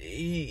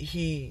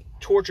 he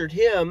tortured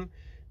him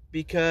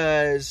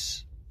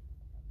because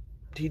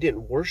he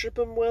didn't worship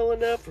him well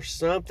enough or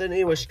something.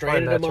 Anyway,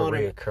 stranded him on a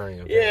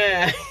reoccurring event.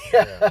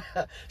 Yeah.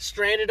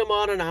 Stranded him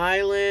on an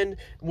island,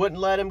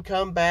 wouldn't let him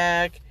come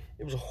back.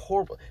 It was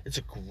horrible. It's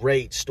a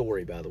great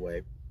story, by the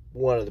way.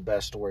 One of the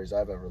best stories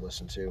I've ever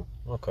listened to.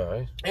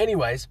 Okay.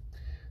 Anyways,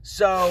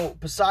 so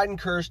Poseidon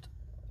cursed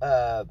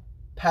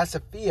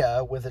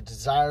Pasiphae with a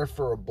desire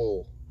for a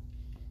bull.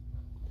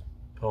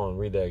 Hold on,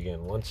 read that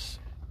again.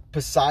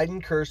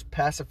 Poseidon cursed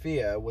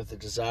Pasiphae with a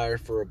desire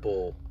for a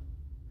bull.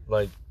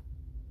 Like,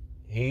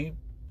 he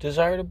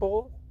desired a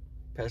bull?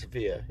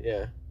 Pasiphae,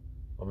 yeah.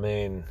 I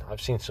mean,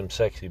 I've seen some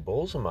sexy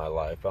bulls in my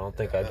life. I don't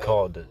think I'd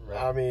call it...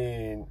 I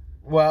mean,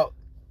 well,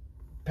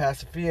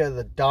 Pasiphae,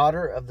 the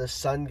daughter of the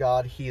sun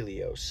god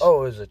Helios.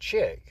 Oh, it was a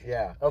chick.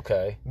 Yeah.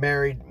 Okay.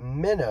 Married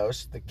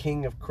Minos, the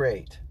king of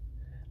Crete.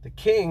 The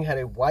king had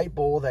a white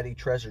bull that he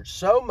treasured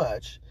so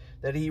much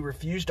that he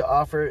refused to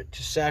offer it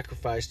to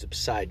sacrifice to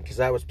Poseidon, because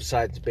that was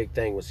Poseidon's big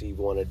thing, was he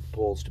wanted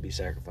bulls to be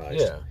sacrificed.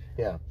 Yeah.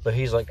 Yeah. But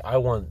he's like, I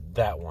want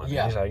that one.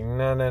 Yeah. He's like,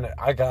 no.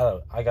 I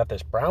got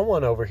this brown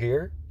one over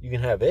here. You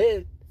can have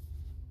it.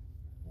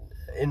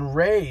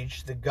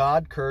 Enraged, the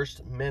god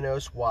cursed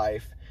Minos'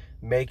 wife,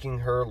 making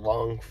her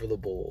long for the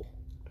bull.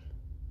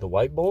 The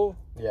white bull?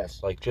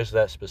 Yes. Like just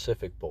that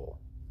specific bull.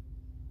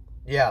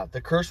 Yeah, the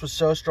curse was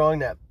so strong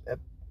that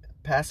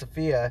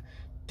Pasiphae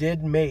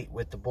did mate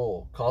with the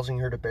bull, causing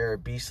her to bear a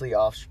beastly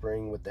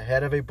offspring with the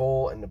head of a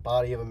bull and the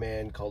body of a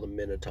man called a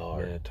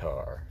minotaur.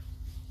 Minotaur.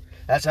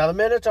 That's how the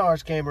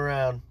minotaurs came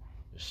around.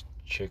 Just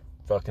chick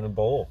fucking a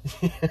bull.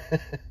 Man,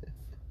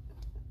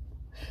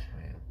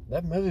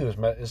 that movie was...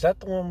 Is that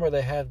the one where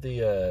they have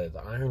the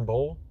iron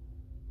bowl?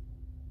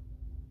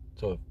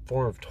 It's a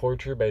form of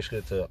torture. Basically,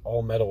 it's an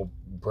all-metal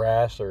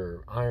brass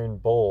or iron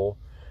bowl.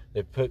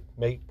 They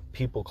make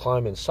people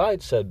climb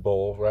inside said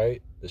bowl,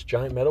 right? This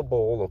giant metal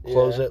bowl. They'll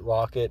close it,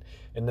 lock it,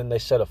 and then they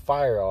set a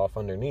fire off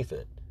underneath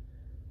it.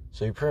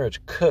 So you pretty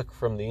much cook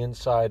from the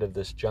inside of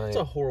this giant...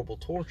 That's a horrible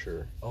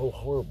torture. Oh,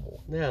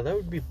 horrible. Yeah, that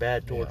would be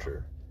bad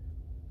torture.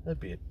 Yeah.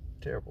 That'd be a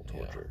terrible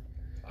torture.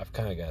 Yeah. I've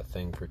kind of got a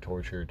thing for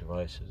torture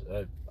devices.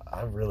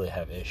 I really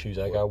have issues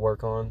I got to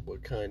work on.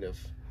 What kind of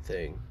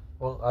thing?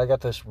 Well, I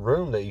got this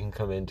room that you can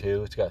come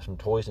into. It's got some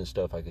toys and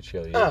stuff I could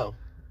show you. Oh.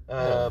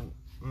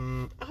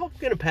 I'm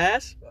going to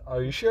pass.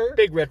 Are you sure?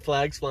 Big red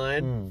flags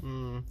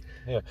flying.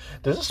 Yeah.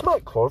 Does it smell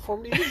like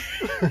chloroform to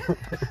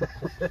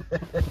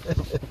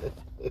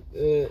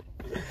you?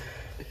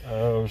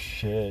 Oh,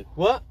 shit.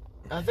 Well,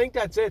 I think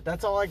that's it.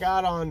 That's all I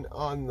got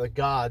on the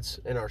gods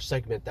in our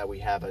segment that we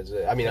have.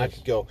 I mean, I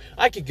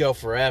could go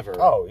forever.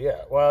 Oh,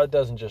 yeah. Well, it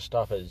doesn't just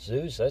stop at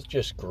Zeus. That's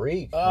just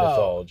Greek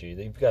mythology.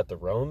 You've got the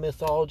Roman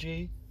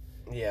mythology.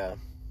 Yeah.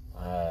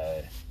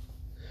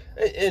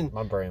 And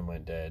my brain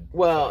went dead.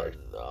 Well, Sorry.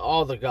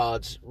 all the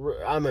gods.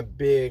 I'm a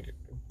big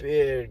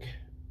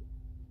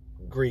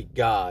Greek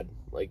god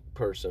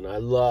person. I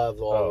love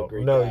all the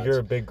Greek gods. No, you're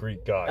a big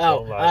Greek god.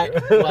 Oh, Don't lie.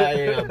 I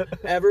am.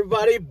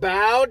 Everybody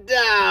bow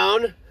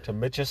down to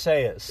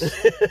Mitchaseus.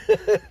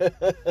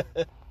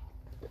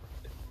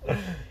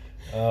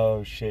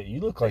 Oh shit! You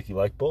look like you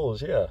like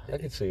bulls. Yeah, I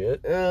can see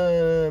it.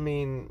 I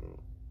mean,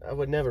 I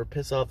would never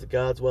piss off the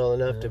gods well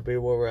enough to be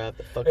where we're at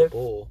the fucking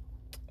bull.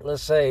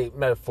 Let's say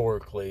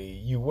metaphorically,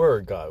 you were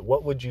a god.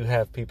 What would you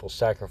have people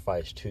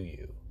sacrifice to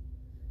you?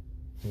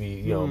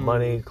 You know,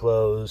 money,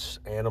 clothes,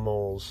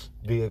 animals,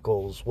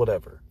 vehicles,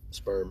 whatever.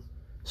 Sperm.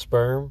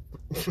 Sperm?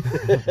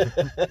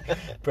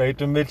 Pray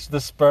to Mitch the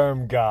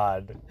sperm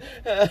god.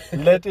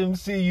 Let him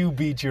see you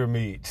beat your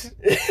meat.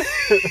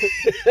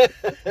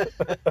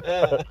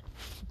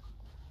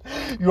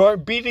 You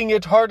aren't beating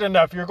it hard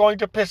enough. You're going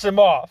to piss him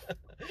off.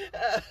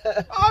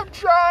 I'm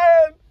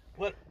trying.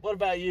 What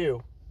about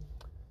you?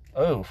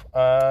 Oh,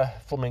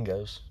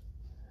 flamingos.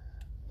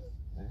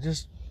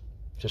 Just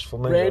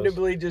flamingos.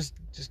 Randomly just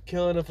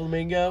killing a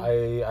flamingo?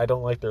 I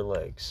don't like their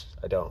legs.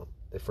 I don't.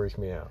 They freak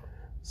me out.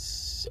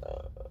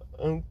 So,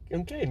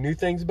 okay, new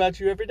things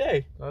about you every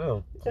day. I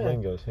know.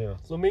 Flamingos, yeah.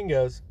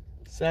 Flamingos.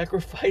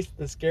 Sacrifice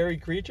the scary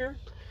creature?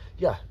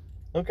 Yeah.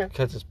 Okay.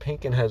 Because it's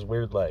pink and has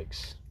weird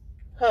legs.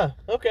 Huh,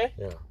 okay.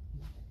 Yeah.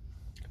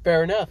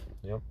 Fair enough.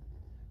 Yep.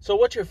 So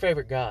what's your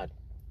favorite god?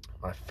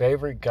 My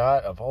favorite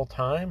god of all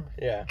time?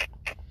 Yeah.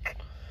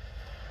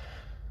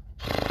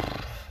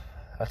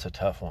 That's a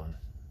tough one.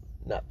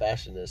 Not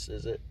fashionist,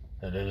 is it?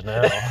 It is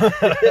now.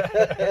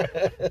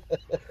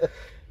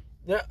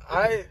 Yeah,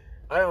 I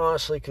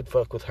honestly could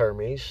fuck with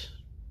Hermes,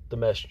 the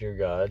messenger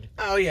god.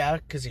 Oh yeah,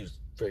 because he was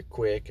very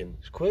quick and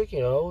he's quick. You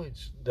know,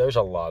 there's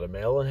a lot of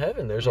mail in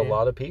heaven. There's a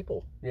lot of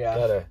people.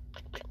 Yeah.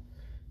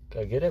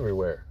 Gotta get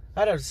everywhere.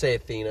 I'd have to say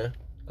Athena.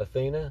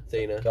 Athena,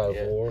 god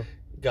of war.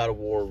 God of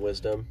war,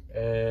 wisdom.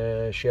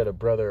 And she had a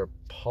brother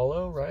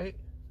Apollo, right?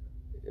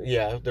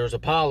 Yeah, there's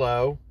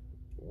Apollo,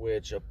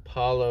 which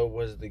Apollo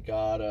was the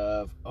god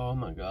of, oh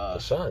my gosh.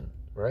 The sun,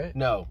 right?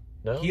 No.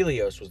 No?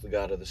 Helios was the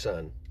god of the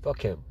sun.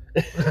 Fuck him.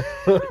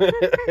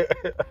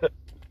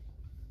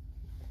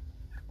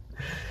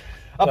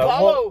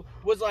 Apollo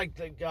was like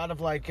the god of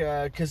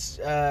because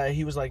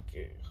he was like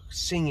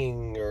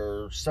singing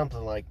or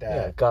something like that.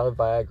 Yeah, god of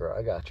Viagra.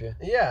 I got you.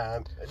 Yeah,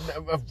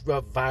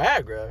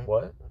 Viagra.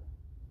 What?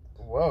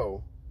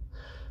 Whoa.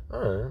 All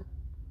right.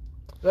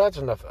 That's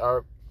enough.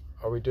 Are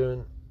we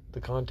doing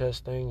the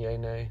contest thing? Yay,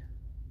 nay?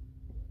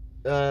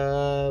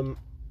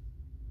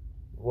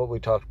 What we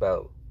talked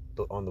about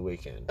on the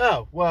weekend.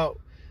 Oh, well,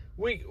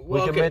 we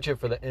can mention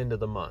for the end of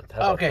the month. How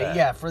about okay, that?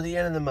 yeah, for the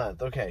end of the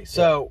month. Okay,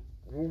 so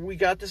we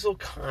got this little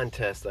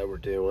contest that we're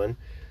doing.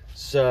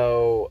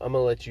 So I'm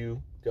going to let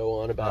you go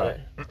on about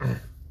it.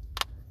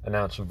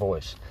 Announcer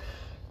voice.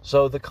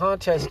 So the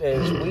contest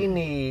is we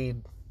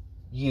need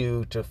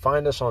you to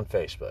find us on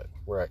Facebook.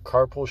 We're at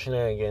Carpool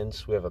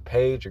Shenanigans. We have a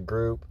page, a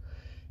group.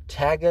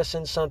 Tag us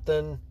in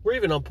something. We're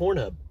even on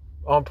Pornhub.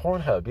 On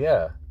Pornhub,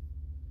 yeah.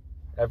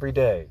 Every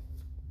day.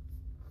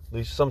 At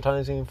least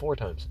sometimes even 4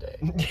 times a day.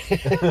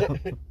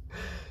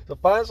 So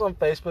find us on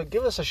Facebook.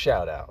 Give us a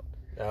shout out.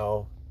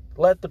 Now,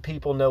 let the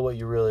people know what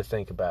you really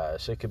think about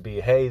us. It could be,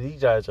 hey,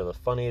 these guys are the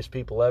funniest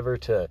people ever,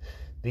 to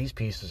these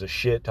pieces of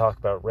shit talk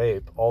about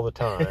rape all the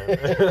time.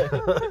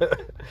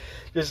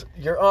 Just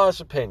your honest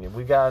opinion.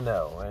 We got to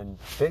know. And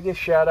biggest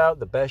shout out,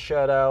 the best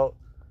shout out,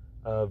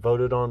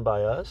 voted on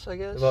by us, I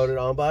guess. Voted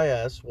on by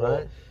us.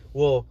 Right.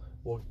 We'll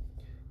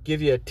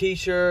give you a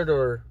T-shirt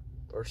or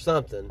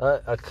something.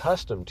 A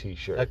custom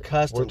T-shirt. A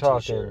custom T-shirt. We're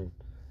T-shirt.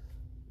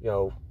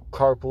 talking,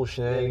 Carpool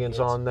Shenanigans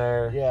on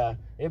there. Yeah.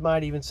 It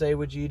might even say,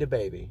 would you eat a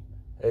baby?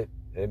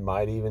 It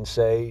might even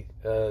say,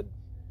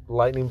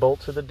 lightning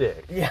bolt to the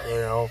dick.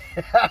 Yeah.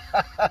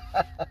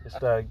 Just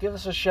give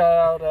us a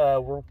shout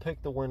out. We'll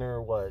pick the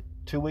winner,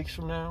 2 weeks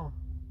from now?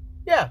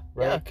 Yeah.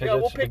 Right? Yeah,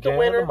 we'll pick the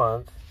winner. Of the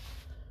month.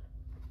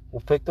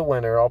 We'll pick the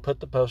winner. I'll put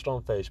the post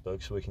on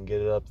Facebook so we can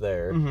get it up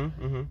there.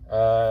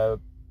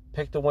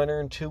 Pick the winner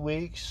in 2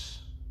 weeks.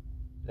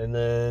 And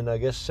then I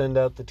guess send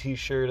out the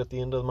T-shirt at the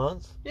end of the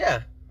month.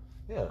 Yeah.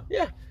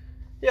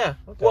 Okay.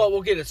 Well,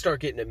 we'll start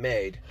getting it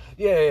made.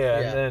 Yeah.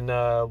 And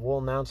then we'll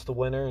announce the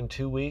winner in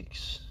 2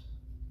 weeks.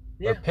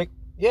 Yeah.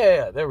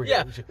 There we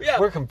go. Yeah.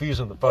 We're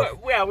confusing the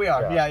fuck. Yeah, we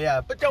are.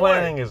 Yeah. But don't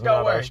Planning worry. is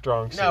not our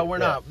strong suit. No, we're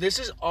not. This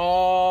is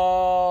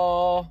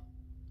all...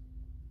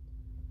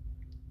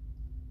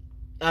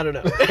 I don't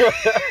know.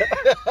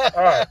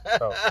 All right.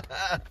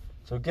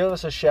 So give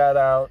us a shout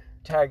out.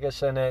 Tag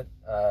us in it.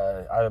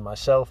 Either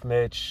myself,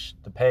 Mitch,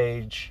 the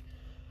page.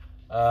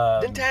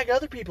 Then tag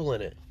other people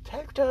in it.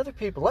 Tag to other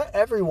people. Let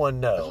everyone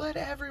know.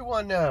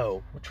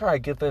 We'll try to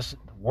get this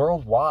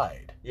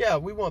worldwide. Yeah,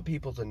 we want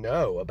people to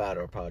know about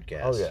our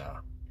podcast. Oh, yeah.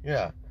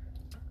 Yeah.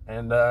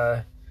 And,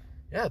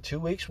 2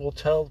 weeks we'll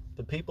tell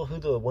the people who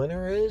the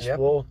winner is. Yep.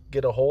 We'll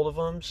get a hold of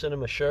them, send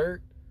them a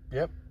shirt.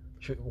 Yep.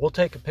 We'll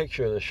take a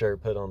picture of the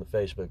shirt, put it on the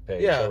Facebook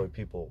page, so that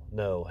people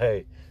know,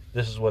 hey,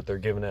 this is what they're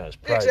giving us.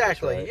 Prizes,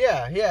 Exactly. Right?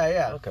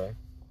 Yeah. Okay.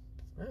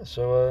 Yeah,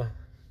 so,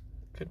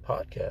 good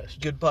podcast.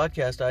 Good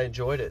podcast. I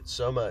enjoyed it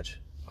so much.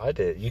 I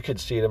did. You could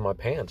see it in my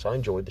pants. I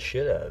enjoyed the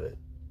shit out of it.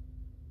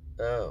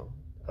 Oh.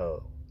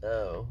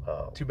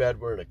 Too bad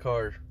we're in a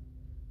car.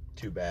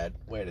 Too bad.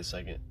 Wait a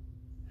second.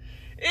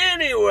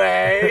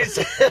 Anyways.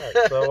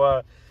 Right,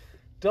 so,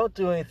 don't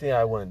do anything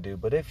I wouldn't do,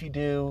 but if you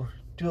do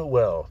it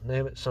well.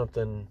 Name it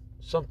something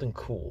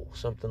cool.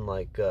 Something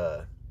like,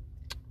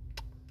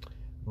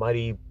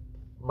 Mighty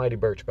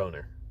Birch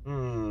Boner.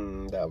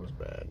 That was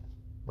bad.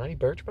 Mighty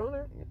Birch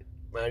Boner?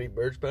 Mighty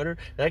Birch Boner?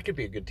 That could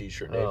be a good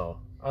T-shirt name.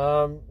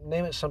 Oh.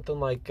 Name it something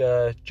like,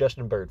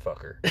 Justin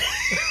Birdfucker.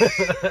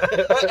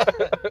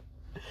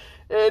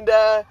 And,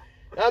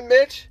 I'm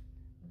Mitch.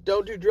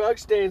 Don't do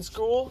drugs. Stay in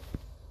school.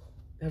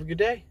 Have a good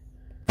day.